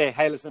say,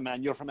 hey, listen,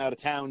 man, you're from out of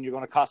town. You're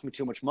going to cost me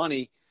too much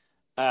money,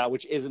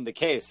 which isn't the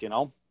case,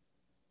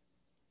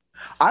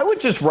 I would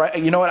just write,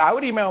 I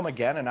would email them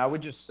again and I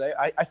would just say,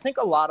 I think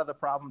a lot of the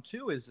problem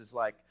too is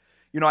like,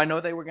 I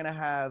know they were going to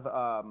have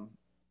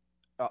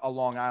a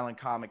Long Island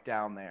comic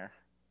down there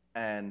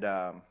and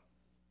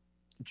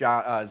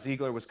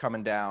Ziegler was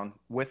coming down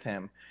with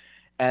him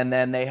and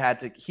then he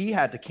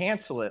had to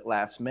cancel it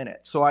last minute.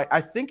 So I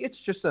think it's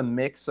just a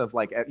mix of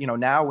like,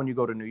 now when you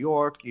go to New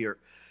York,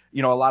 a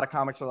lot of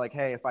comics are like,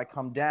 hey, if I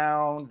come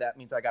down, that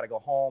means I got to go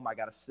home. I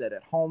got to sit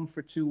at home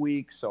for 2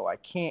 weeks. So I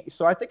can't.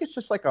 So I think it's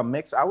just like a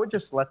mix. I would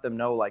just let them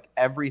know like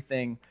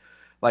everything,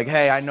 like,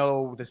 hey, I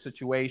know the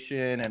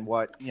situation and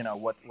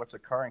what's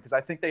occurring. Cause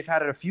I think they've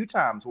had it a few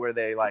times where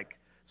they like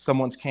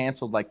someone's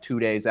canceled like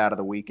 2 days out of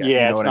the weekend.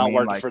 Yeah, it's not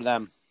working for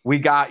them. We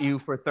got you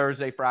for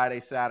Thursday, Friday,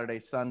 Saturday,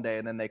 Sunday,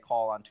 and then they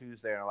call on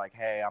Tuesday and are like,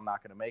 hey, I'm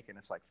not going to make it. And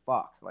it's like,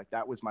 fuck, like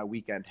that was my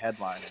weekend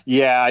headline.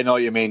 Yeah, I know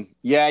what you mean.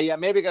 Yeah.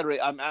 Maybe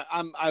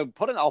I'll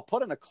put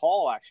in a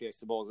call actually, I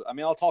suppose. I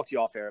mean, I'll talk to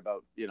you off air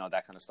about,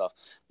 that kind of stuff.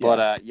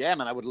 But man,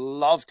 I would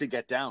love to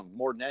get down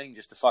more than anything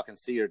just to fucking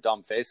see your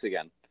dumb face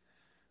again,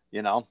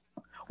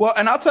 Well,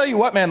 and I'll tell you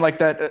what, man, like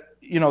that,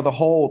 the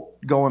whole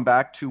going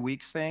back 2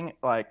 weeks thing,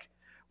 like,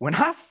 when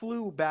I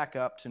flew back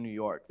up to New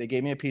York, they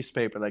gave me a piece of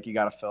paper like you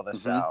got to fill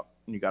this out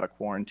and you got to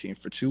quarantine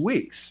for 2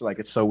 weeks. Like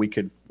it's so we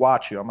could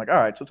watch you. I'm like, all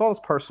right, so it's all this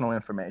personal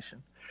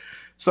information.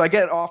 So I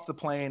get off the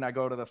plane. I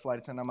go to the flight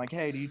attendant. I'm like,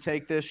 hey, do you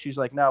take this? She's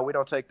like, no, we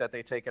don't take that.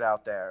 They take it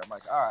out there. I'm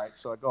like, all right.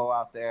 So I go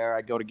out there.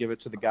 I go to give it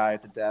to the guy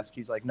at the desk.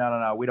 He's like,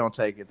 no, we don't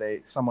take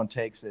it. Someone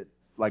takes it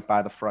like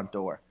by the front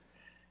door.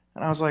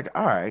 And I was like,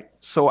 all right.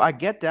 So I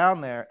get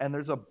down there and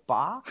there's a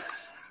box.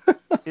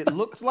 It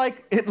looked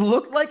like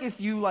if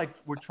you like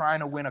were trying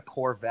to win a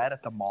Corvette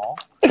at the mall,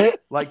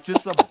 like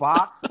just a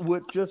box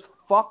with just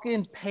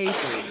fucking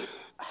papers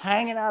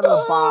hanging out of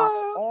the box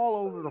all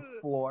over the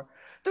floor.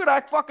 Dude,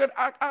 I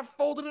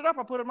folded it up.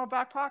 I put it in my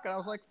back pocket. I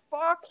was like,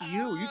 fuck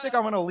you. You think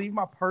I'm going to leave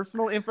my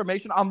personal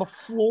information on the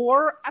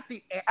floor at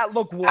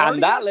LaGuardia?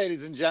 And that,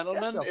 ladies and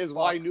gentlemen, Get the is fuck.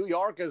 why New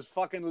York is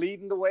fucking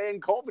leading the way in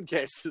COVID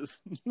cases.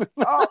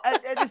 Oh, and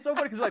it's so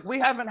funny because like we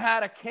haven't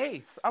had a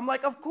case. I'm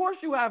like, of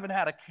course you haven't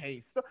had a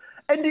case.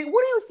 And what do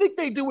you think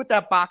they do with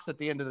that box at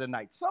the end of the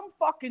night? Some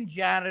fucking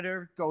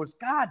janitor goes,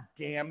 God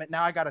damn it!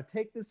 Now I got to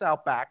take this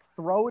out back,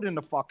 throw it in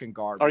the fucking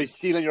garbage. Are you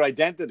stealing your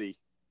identity?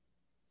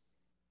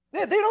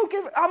 They don't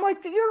give. I'm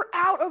like, you're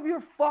out of your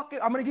fucking.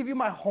 I'm gonna give you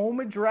my home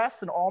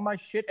address and all my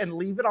shit and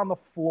leave it on the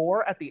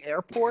floor at the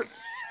airport.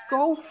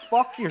 Go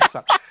fuck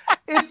yourself.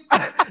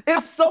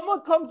 If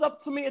someone comes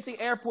up to me at the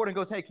airport and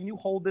goes, "Hey, can you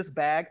hold this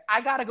bag?"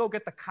 I gotta go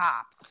get the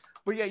cops.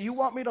 But yeah, you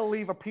want me to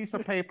leave a piece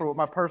of paper with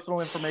my personal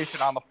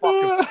information on the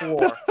fucking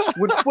floor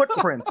with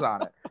footprints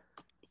on it?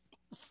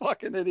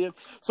 Fucking idiot.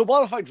 So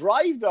what if I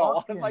drive though?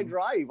 Fucking. What if I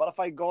drive? What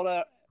if I go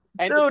to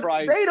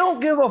Enterprise? Dude, they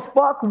don't give a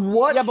fuck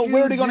what. Yeah, but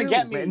where are they going to do,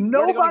 get me? man.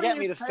 Where are they going to Nobody get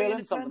me is to fill paying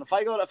in something?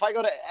 attention. If I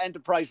go to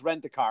Enterprise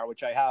Rent a Car,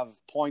 which I have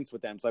points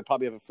with them, so I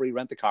probably have a free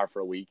rent a car for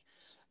a week,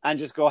 and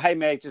just go, hey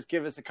mate, just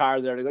give us a car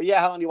there. They go,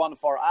 yeah, how long do you want it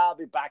for? I'll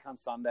be back on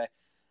Sunday.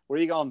 Where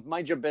are you going?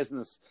 Mind your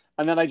business.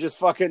 And then I just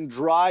fucking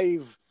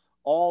drive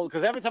all,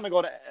 because every time I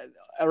go to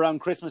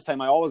around Christmas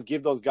time, I always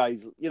give those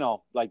guys, you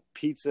know, like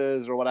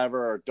pizzas or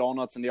whatever, or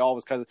donuts, and they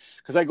always,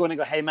 because I go in and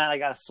go, hey man, I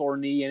got a sore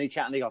knee, any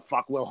chat, and they go,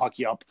 fuck, we'll hook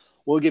you up.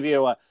 We'll give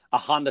you a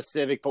Honda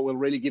Civic, but we'll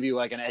really give you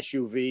like an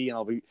SUV, and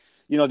I'll be,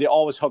 you know, they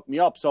always hook me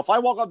up. So if I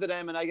walk up to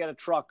them and I get a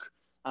truck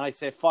and I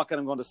say, fuck it,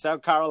 I'm going to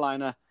South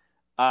Carolina,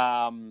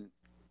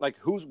 like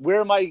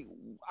where am I,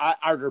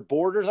 are there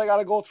borders I got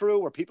to go through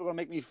where people are going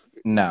to make me?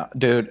 No,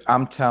 dude,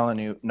 I'm telling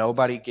you,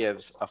 nobody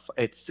gives a.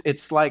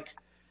 It's like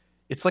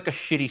a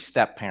shitty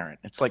step parent.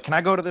 It's like, can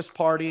I go to this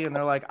party? And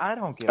they're like, I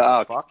don't give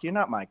a fuck. You're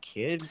not my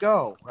kid.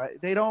 Go. Right?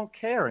 They don't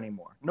care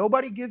anymore.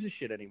 Nobody gives a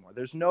shit anymore.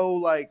 There's no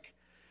like.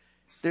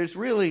 There's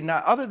really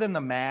not, other than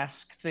the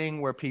mask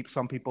thing where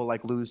some people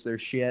like lose their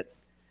shit.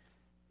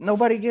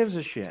 Nobody gives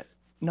a shit.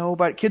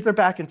 Nobody. Kids are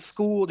back in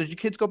school. Did your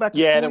kids go back to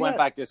school? Yeah, they went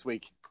back this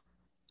week.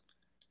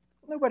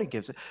 Nobody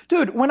gives it.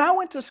 Dude, when I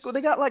went to school,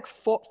 they got like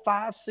 4,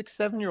 5, 6,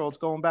 7-year-olds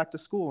going back to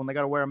school and they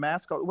got to wear a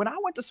mask. When I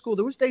went to school,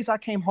 there was days I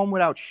came home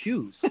without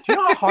shoes. Do you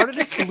know how hard it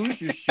is to lose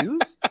your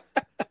shoes?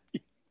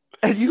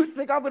 And you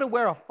think I'm going to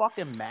wear a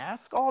fucking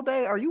mask all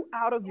day? Are you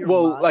out of your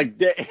mind? Well,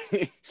 like,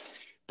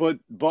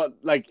 but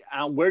like,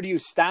 where do you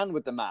stand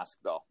with the mask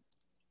though?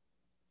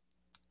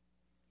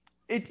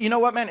 You know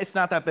what, man? It's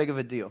not that big of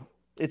a deal.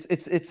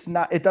 It's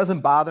not. It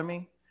doesn't bother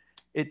me.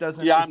 It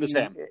doesn't. Yeah, I'm the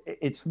same.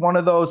 It's one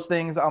of those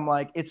things. I'm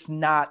like, it's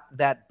not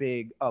that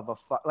big of a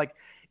like.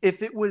 If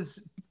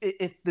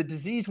the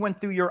disease went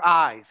through your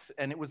eyes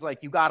and it was like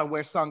you got to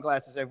wear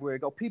sunglasses everywhere you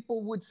go,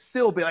 people would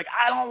still be like,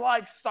 I don't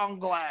like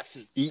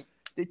sunglasses.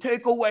 They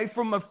take away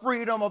from the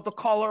freedom of the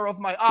color of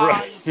my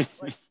eyes. Right.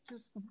 Like,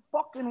 just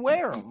fucking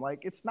wear them.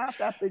 Like, it's not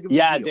that big of a deal.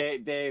 Yeah,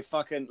 they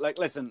fucking like.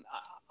 Listen,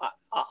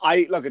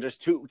 I look at there's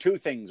two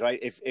things, right?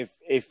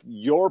 If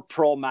you're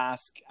pro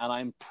mask and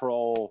I'm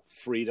pro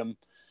freedom,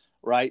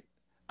 right?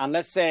 And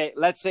let's say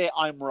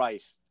I'm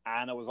right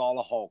and it was all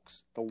a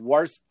hoax. The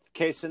worst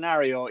case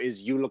scenario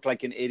is you look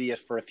like an idiot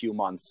for a few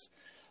months.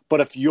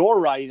 But if you're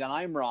right and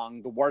I'm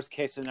wrong, the worst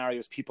case scenario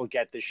is people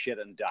get this shit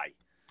and die.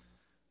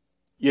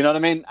 You know what I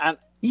mean? And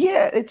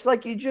yeah, it's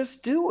like you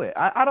just do it.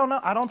 I don't know.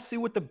 I don't see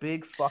what the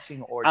big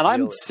fucking ordeal and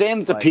I'm is.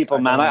 saying to people,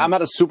 man, I'm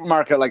at a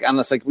supermarket, like, and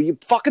it's like, will you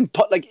fucking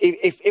put, like,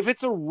 if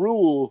it's a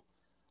rule,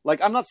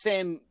 like, I'm not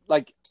saying,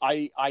 like,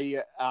 I'm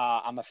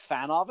a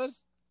fan of it,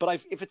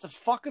 but if it's a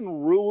fucking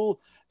rule,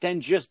 then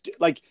just,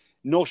 like,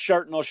 no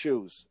shirt, no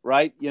shoes,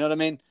 right? You know what I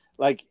mean?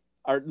 Like,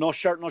 or no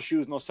shirt, no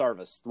shoes, no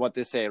service, what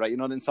they say, right? You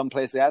know, in some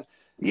place they had.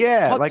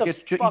 Yeah, like you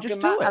just do it.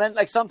 And then,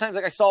 like, sometimes,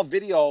 like, I saw a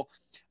video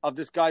of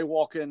this guy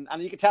walking,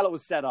 and you could tell it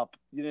was set up.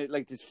 You know,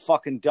 like this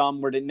fucking dumb,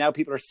 where now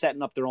people are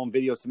setting up their own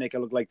videos to make it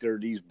look like they're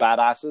these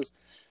badasses.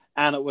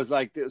 And it was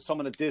like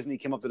someone at Disney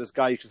came up to this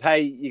guy. He says,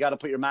 "Hey, you got to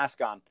put your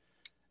mask on."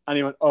 And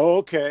he went, "Oh,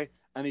 okay."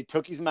 And he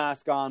took his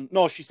mask on.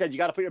 No, she said, "You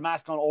got to put your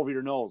mask on over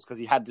your nose," because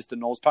he had just the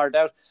nose part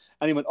out.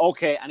 And he went,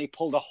 "Okay." And he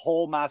pulled the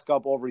whole mask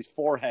up over his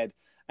forehead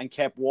and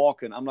kept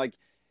walking. I'm like,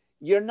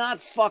 you're not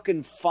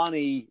fucking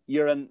funny.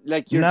 You're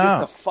just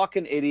a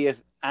fucking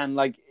idiot. And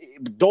like,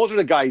 those are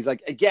the guys,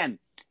 like, again,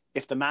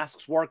 if the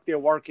masks work, they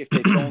work. If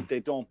they don't, they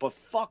don't. But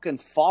fucking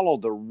follow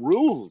the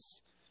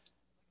rules.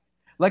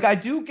 Like, I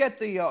do get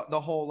the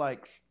whole,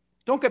 like,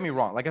 don't get me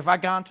wrong. Like, if I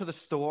gone to the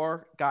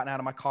store, gotten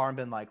out of my car and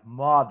been like,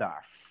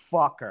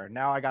 motherfucker,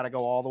 now I got to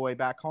go all the way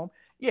back home.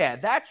 Yeah,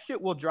 that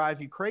shit will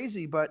drive you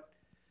crazy, but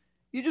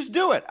you just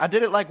do it. I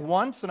did it like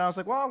once, and I was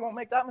like, well, I won't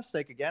make that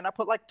mistake again. I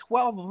put like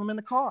 12 of them in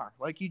the car.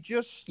 Like, you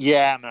just...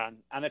 Yeah, man.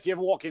 And if you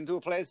ever walk into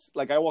a place,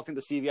 like I walked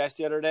into CVS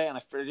the other day, and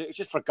I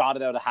just forgot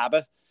it out of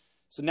habit.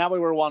 So now we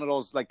wear one of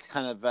those, like,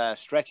 kind of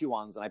stretchy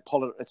ones, and I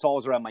pull it. It's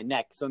always around my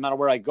neck. So no matter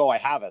where I go, I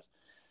have it.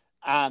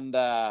 And,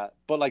 but,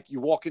 like, you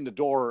walk in the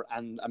door,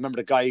 and I remember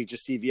the guy,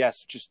 just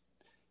CVS,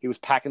 he was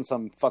packing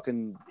some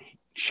fucking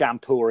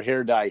shampoo or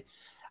hair dye.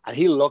 And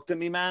he looked at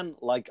me, man,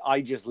 like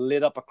I just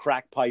lit up a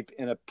crack pipe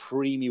in a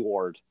preemie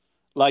ward.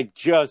 Like,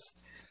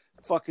 just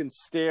fucking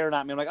staring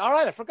at me. I'm like, all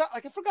right, I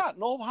forgot.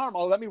 No harm.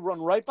 Oh, let me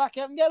run right back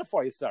out and get it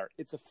for you, sir.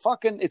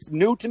 It's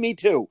new to me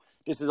too.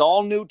 This is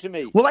all new to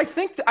me. Well, I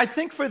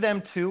think for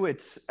them too,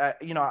 it's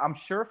I'm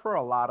sure for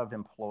a lot of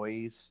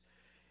employees,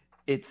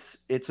 it's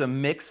a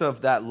mix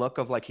of that look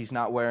of like he's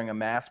not wearing a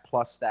mask,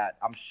 plus that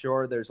I'm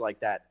sure there's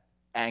like that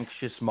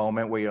anxious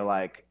moment where you're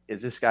like,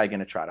 is this guy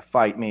gonna try to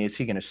fight me? Is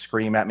he gonna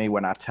scream at me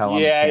when I tell him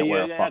he can't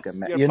wear a fucking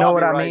mask? You know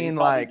what I mean? He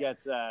like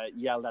gets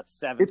yelled at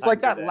 7 it's times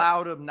like that a day.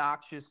 loud,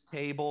 obnoxious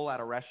table at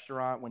a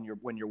restaurant when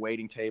you're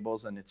waiting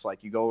tables, and it's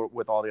like you go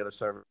with all the other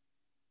servers,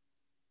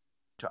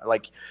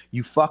 like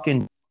you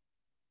fucking.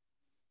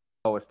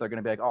 If they're going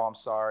to be like, oh, I'm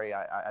sorry,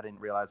 I didn't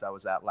realize I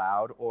was that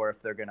loud, or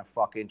if they're going to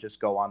fucking just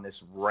go on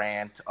this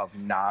rant of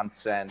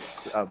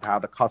nonsense of how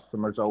the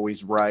customer's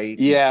always right.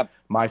 Yeah.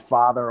 My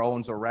father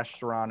owns a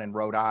restaurant in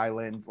Rhode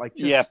Island. Like,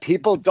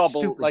 people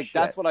double, like shit.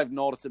 That's what I've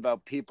noticed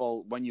about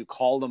people when you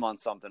call them on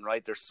something,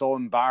 right? They're so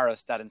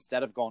embarrassed that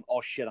instead of going,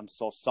 oh shit, I'm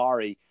so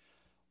sorry,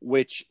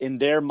 which in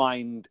their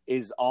mind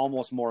is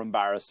almost more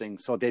embarrassing,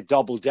 so they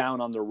double down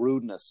on their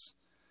rudeness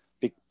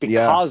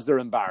because they're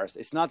embarrassed.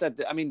 It's not that,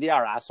 they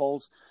are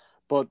assholes.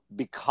 But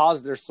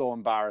because they're so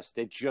embarrassed,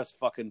 they just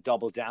fucking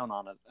double down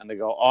on it. And they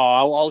go,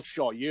 oh, I'll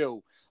show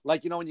you.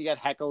 Like, when you get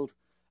heckled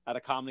at a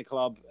comedy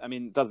club,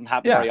 it doesn't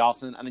happen very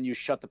often. And then you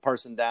shut the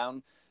person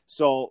down.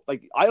 So,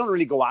 like, I don't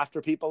really go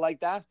after people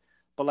like that.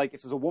 But, like,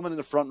 if there's a woman in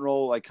the front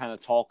row, like, kind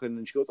of talking,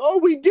 and she goes, oh,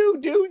 we do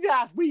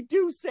that. We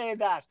do say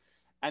that.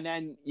 And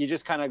then you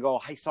just kind of go,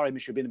 hey, sorry,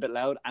 miss, you're being a bit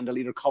loud. And they'll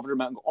either cover their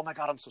mouth and go, oh, my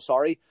God, I'm so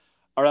sorry.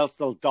 Or else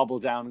they'll double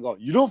down and go,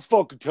 you don't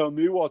fucking tell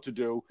me what to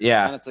do.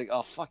 Yeah. And it's like,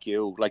 oh, fuck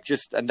you. Like,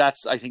 and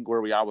that's, I think,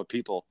 where we are with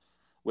people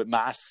with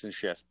masks and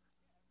shit.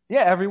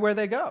 Yeah, everywhere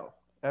they go.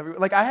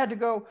 Like, I had to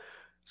go.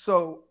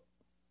 So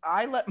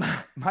I let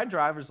my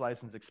driver's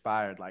license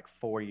expired like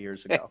 4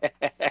 years ago.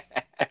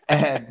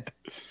 And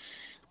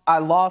I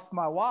lost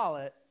my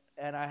wallet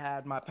and I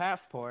had my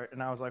passport.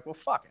 And I was like, well,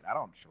 fuck it. I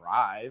don't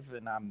drive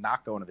and I'm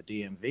not going to the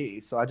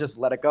DMV. So I just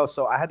let it go.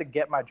 So I had to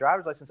get my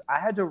driver's license. I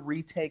had to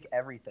retake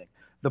everything.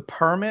 The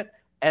permit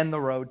and the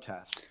road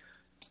test.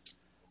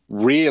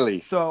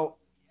 Really? So,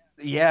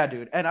 yeah,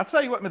 dude. And I'll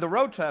tell you what, the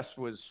road test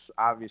was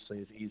obviously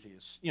as easy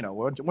as,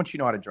 once you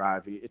know how to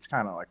drive, it's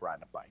kind of like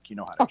riding a bike. You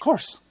know how to. Of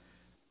course.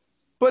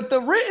 But the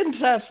written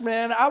test,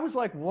 man, I was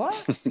like,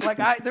 what?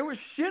 Like, there was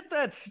shit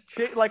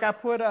like I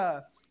put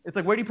it's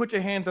like, where do you put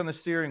your hands on the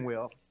steering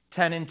wheel?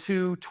 10 and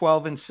 2,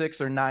 12 and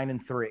 6, or 9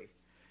 and 3.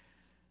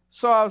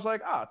 So I was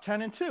like,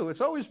 10 and 2.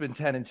 It's always been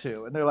 10 and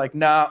 2. And they're like,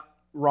 nah.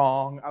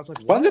 Wrong. I was like,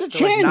 what? When did it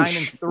change? Like 9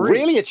 and 3.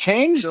 Really? It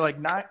changed? They're like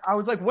 9. I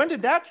was like, when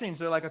did that change?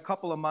 They're like a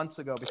couple of months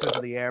ago because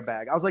of the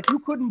airbag. I was like, you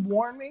couldn't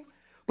warn me?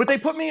 But they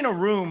put me in a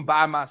room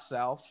by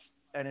myself.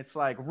 And it's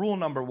like rule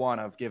number 1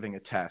 of giving a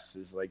test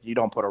is like, you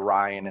don't put a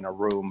Ryan in a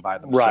room by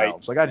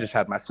themselves. Right. Like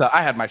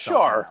I had myself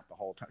sure. the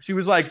whole time. She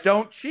was like,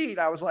 don't cheat.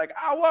 I was like,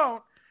 I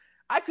won't.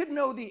 I could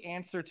know the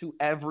answer to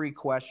every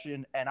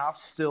question and I'll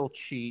still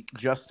cheat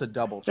just to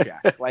double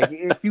check. Like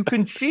if you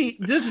can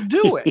cheat, just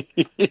do it.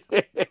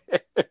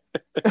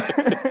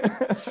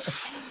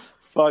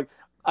 Fuck.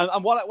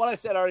 And what I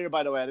said earlier,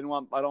 by the way, I don't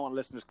want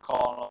listeners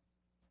calling.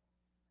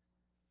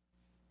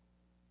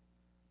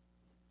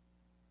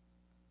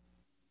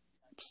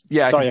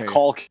 Yeah, sorry, a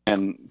call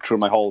came through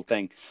my whole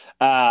thing.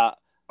 I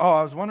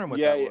was wondering what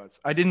that was.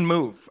 I didn't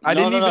move. I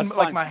didn't even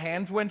like my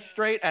hands went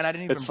straight and I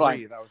didn't even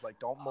breathe. I was like,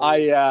 don't move.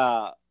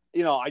 I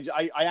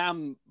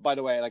am, by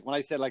the way, like when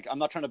I said, like, I'm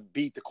not trying to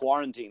beat the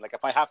quarantine. Like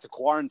if I have to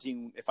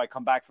quarantine, if I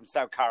come back from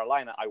South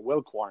Carolina, I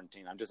will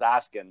quarantine. I'm just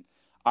asking,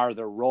 are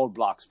there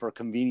roadblocks for a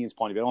convenience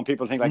point of view? I don't want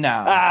people to think like,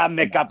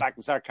 Mick got back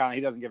from South Carolina.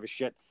 He doesn't give a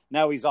shit.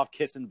 Now he's off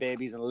kissing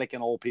babies and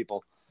licking old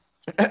people.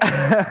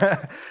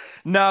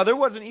 No, there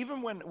wasn't.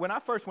 Even when I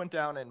first went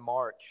down in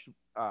March,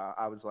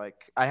 I was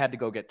like, I had to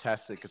go get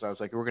tested because I was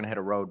like, we're gonna hit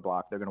a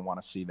roadblock. They're gonna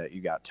want to see that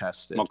you got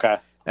tested. Okay.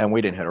 And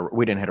we didn't hit a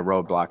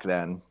roadblock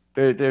then.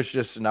 There's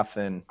just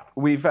nothing.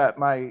 We've had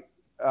my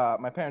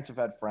parents have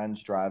had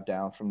friends drive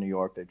down from New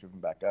York. They've driven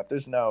back up.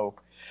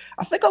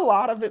 I think a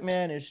lot of it,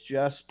 man, is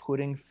just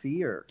putting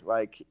fear.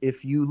 Like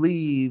if you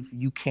leave,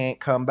 you can't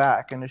come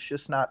back, and it's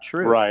just not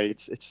true.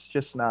 Right. It's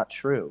just not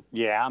true.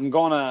 Yeah, I'm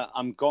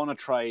gonna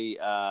try.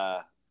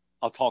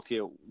 I'll talk to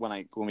you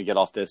when we get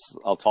off this.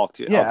 I'll talk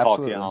to you. Yeah, I'll talk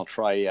absolutely. to you, and I'll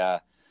try.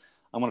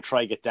 I'm gonna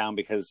try get down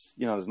because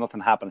there's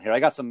nothing happening here. I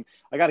got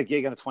a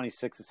gig on the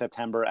 26th of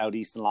September out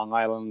east in Long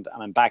Island,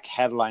 and I'm back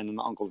headlining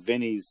Uncle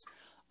Vinny's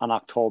on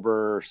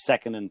October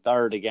 2nd and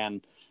 3rd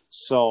again.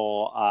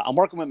 So I'm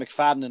working with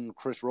McFadden and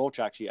Chris Roach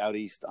actually out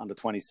east on the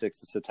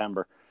 26th of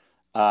September.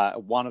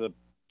 One of the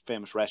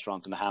famous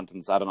restaurants in the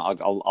Hamptons. I don't know.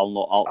 I'll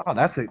Oh,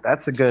 that's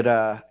a good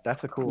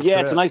that's a cool yeah,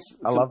 trip. it's a nice.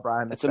 I love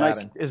Brian McFadden. It's a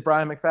nice. Is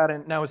Brian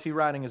McFadden now? Is he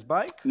riding his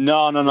bike?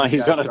 No. Or you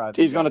He's guys gonna drive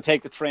he's gonna together?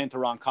 take the train to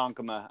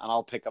Ronkonkoma, and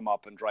I'll pick him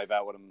up and drive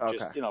out with him. Okay.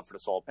 Just for the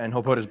soul. And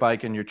he'll put his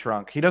bike in your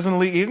trunk. He doesn't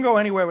leave. He can go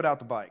anywhere without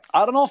the bike.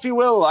 I don't know if he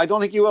will. I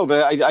don't think he will,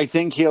 but I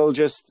think he'll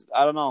just.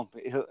 I don't know.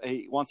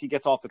 Once he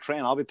gets off the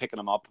train, I'll be picking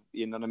him up.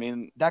 You know what I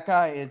mean? That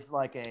guy is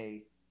like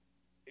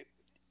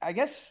I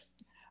guess.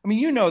 I mean,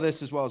 you know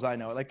this as well as I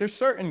know. Like, there's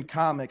certain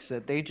comics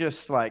that they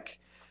just like.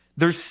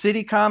 There's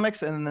city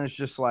comics, and then there's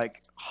just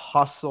like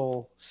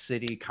hustle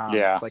city comics.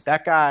 Yeah. Like,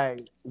 that guy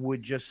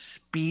would just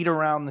speed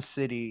around the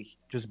city,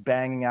 just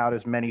banging out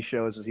as many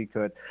shows as he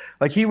could.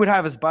 Like, he would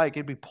have his bike,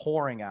 it'd be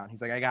pouring out.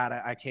 He's like,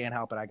 I can't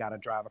help it. I gotta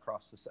drive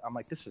across this. I'm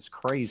like, this is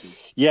crazy.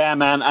 Yeah,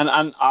 man.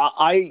 And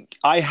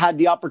I had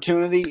the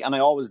opportunity, and I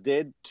always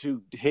did,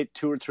 to hit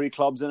 2 or 3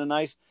 clubs in a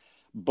night,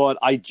 but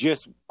I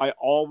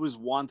always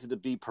wanted to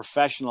be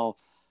professional.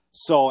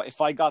 So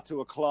if I got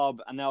to a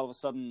club and now all of a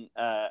sudden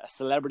a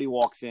celebrity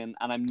walks in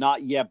and I'm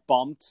not yet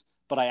bumped,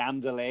 but I am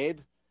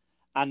delayed,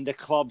 and the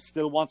club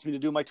still wants me to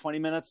do my 20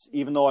 minutes,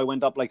 even though I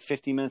went up like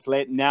 15 minutes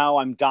late, now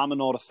I'm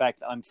domino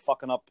effect and I'm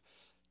fucking up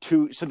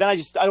too. So then I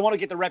don't want to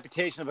get the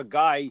reputation of a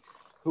guy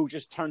who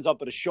just turns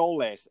up at a show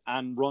late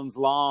and runs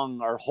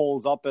long or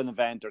holds up an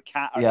event or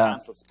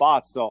cancels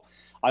spots. So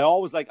I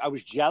always I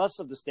was jealous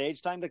of the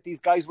stage time like these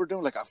guys were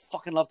doing. Like, I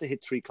fucking love to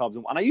hit 3 clubs.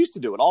 And I used to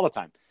do it all the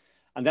time.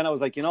 And then I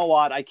was like, you know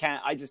what? I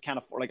just can't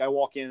afford. Like, I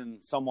walk in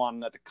and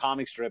someone at the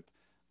comic strip,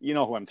 you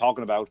know who I'm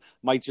talking about,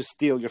 might just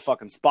steal your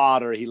fucking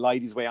spot, or he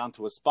lied his way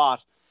onto a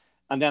spot.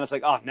 And then it's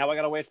like, oh, now I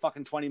got to wait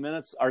fucking 20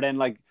 minutes. Or then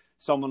like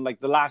someone like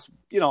the last,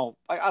 I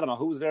don't know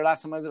who was there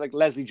last time. I was like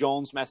Leslie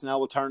Jones from SNL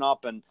will turn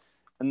up, and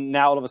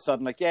now all of a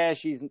sudden, like, yeah,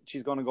 she's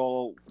going to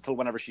go till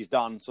whenever she's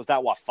done. So is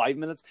that 5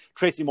 minutes?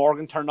 Tracy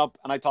Morgan turned up,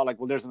 and I thought like,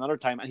 well, there's another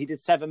time, and he did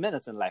 7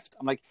 minutes and left.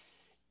 I'm like,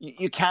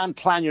 you can't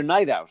plan your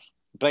night out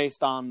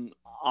based on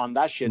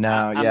that shit.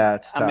 No,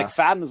 it's tough. And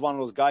McFadden is one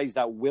of those guys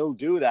that will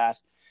do that,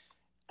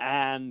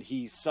 and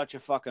he's such a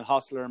fucking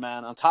hustler,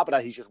 man. On top of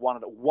that, he's just one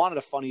of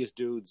the funniest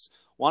dudes,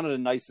 one of the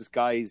nicest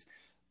guys.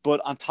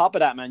 But on top of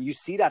that, man, you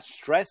see that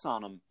stress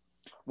on him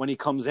when he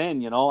comes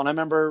in, And I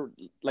remember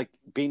like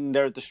being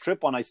there at the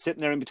strip one night,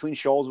 sitting there in between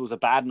shows. It was a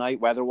bad night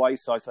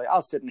weather-wise, so I was like,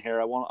 I'll sit in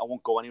here. I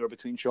won't go anywhere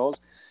between shows.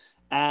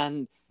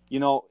 And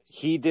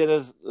he did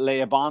it,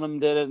 Leia Bonham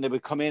did it, and they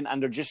would come in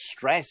and they're just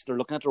stressed. They're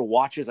looking at their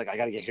watches, like, I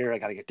got to get here, I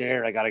got to get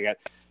there, I got to get,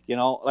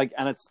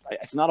 and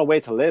it's not a way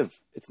to live.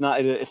 It's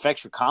not, it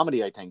affects your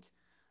comedy, I think,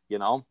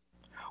 Well,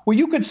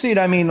 you could see it.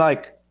 I mean,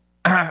 like,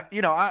 I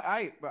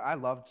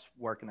loved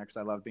working there because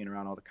I loved being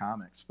around all the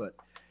comics. But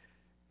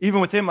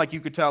even with him, like, you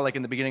could tell, like,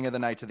 in the beginning of the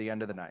night to the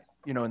end of the night,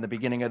 in the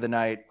beginning of the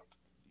night,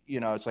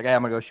 it's like, hey,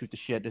 I'm gonna go shoot the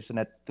shit, this and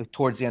that.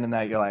 Towards the end of the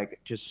night, you're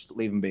like, just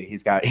leave him be.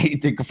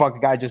 The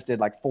fucking guy just did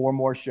like 4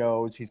 more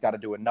shows. He's got to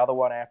do another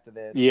one after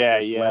this. Yeah.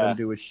 Let him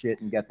do his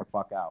shit and get the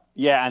fuck out.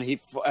 Yeah,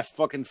 and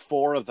fucking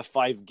 4 of the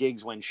 5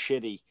 gigs went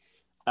shitty.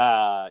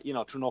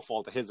 Through no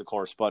fault of his, of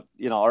course, but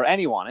or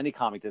any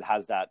comic that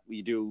has that,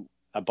 you do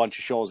a bunch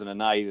of shows in a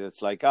night.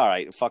 It's like, all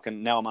right,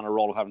 fucking now I'm on a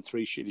roll of having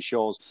 3 shitty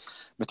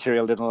shows.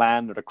 Material didn't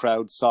land, or the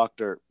crowd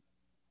sucked, or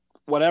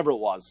whatever it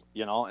was,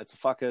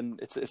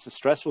 it's a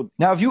stressful.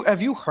 Now,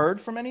 have you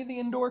heard from any of the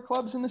indoor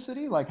clubs in the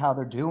city, like how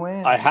they're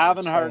doing? I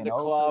haven't heard the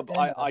club.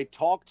 I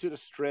talked to the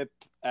strip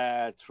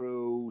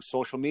through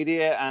social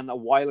media, and a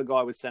while ago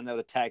I would send out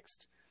a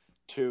text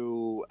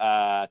to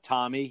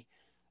Tommy,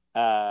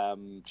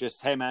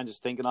 just, hey man,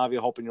 just thinking of you,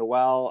 hoping you're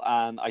well.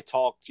 And I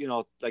talked,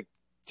 like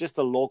just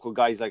the local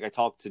guys. Like I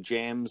talked to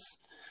James,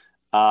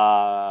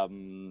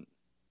 Tom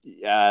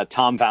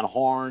Van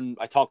Horn.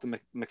 I talked to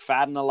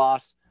McFadden a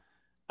lot.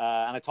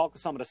 And I talked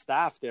to some of the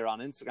staff there on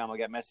Instagram. I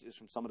get messages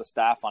from some of the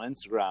staff on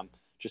Instagram,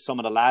 just some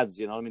of the lads,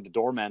 the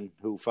doormen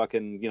who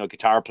fucking,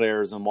 guitar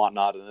players and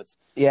whatnot. And it's,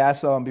 yeah, I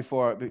saw him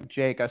before.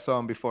 Jake, I saw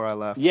him before I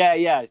left.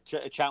 Yeah.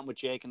 Chatting with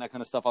Jake and that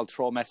kind of stuff. I'll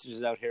throw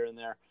messages out here and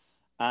there.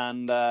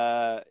 And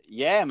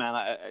yeah, man,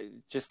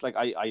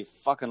 I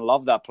fucking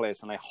love that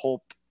place. And I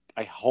hope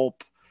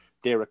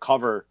they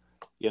recover,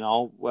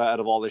 out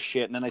of all this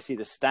shit. And then I see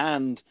the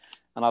stand.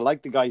 And I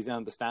like the guys down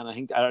at the stand. I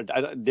think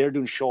they're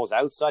doing shows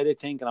outside, I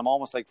think. And I'm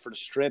almost like, for the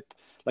strip,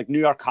 like New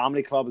York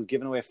Comedy Club is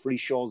giving away free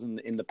shows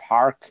in the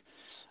park.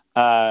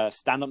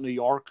 Stand Up New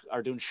York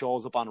are doing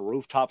shows up on a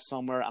rooftop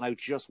somewhere. And I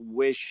just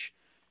wish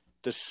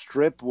the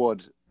strip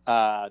would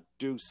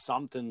do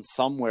something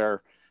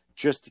somewhere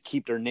just to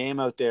keep their name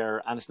out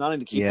there. And it's not only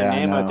to keep their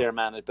name out there,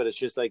 man, but it's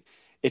just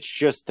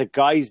the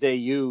guys they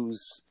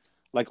use,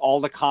 like all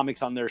the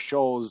comics on their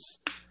shows,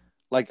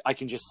 like I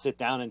can just sit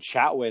down and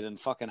chat with and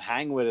fucking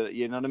hang with it.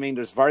 You know what I mean?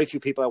 There's very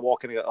few people I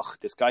walk in and go, ugh,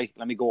 this guy,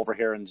 let me go over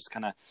here and just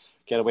kind of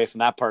get away from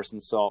that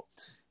person. So,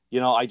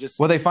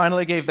 well, they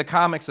finally gave the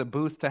comics a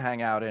booth to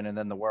hang out in, and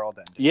then the world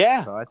ended.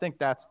 Yeah. So I think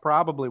that's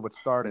probably what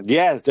started.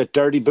 Yeah, it's the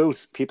dirty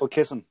booth. People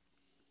kissing.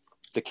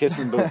 The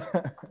kissing booth.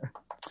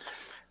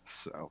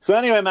 So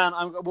anyway, man,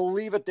 we'll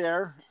leave it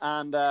there,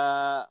 and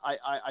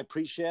I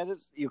appreciate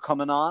it, you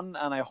coming on,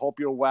 and I hope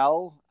you're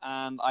well.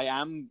 And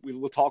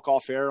we'll talk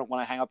off air when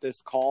I hang up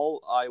this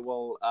call.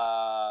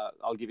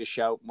 I'll give you a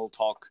shout, and we'll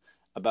talk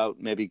about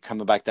maybe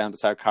coming back down to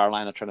South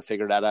Carolina, trying to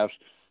figure that out.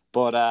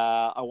 But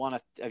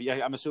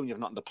I'm assuming you have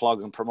nothing to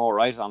plug and promote,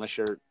 right? Unless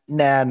you're...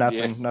 Nah,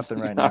 nothing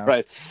right now. All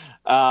right.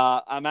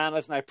 Man,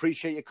 listen, I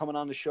appreciate you coming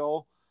on the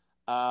show.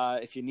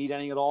 If you need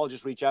anything at all,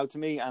 just reach out to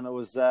me, and it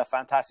was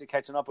fantastic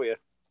catching up with you.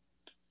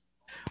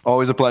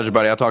 Always a pleasure,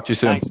 buddy. I'll talk to you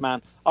soon. Thanks,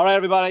 man. All right,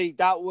 everybody.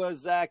 That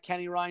was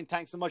Kenny Ryan.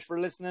 Thanks so much for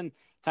listening.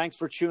 Thanks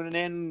for tuning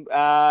in.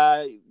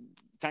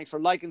 Thanks for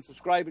liking,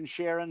 subscribing,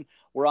 sharing.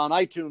 We're on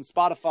iTunes,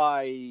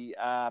 Spotify,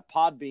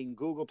 Podbean,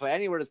 Google Play,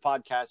 anywhere there's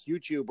podcasts,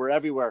 YouTube, we're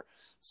everywhere.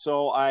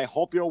 So I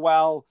hope you're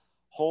well.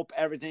 Hope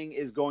everything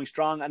is going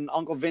strong. And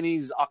Uncle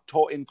Vinny's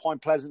in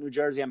Point Pleasant, New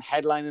Jersey. I'm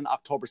headlining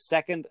October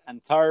 2nd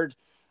and 3rd.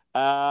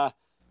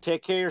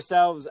 Take care of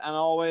yourselves, and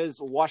always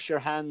wash your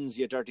hands,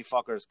 you dirty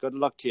fuckers. Good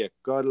luck to you.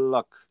 Good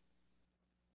luck.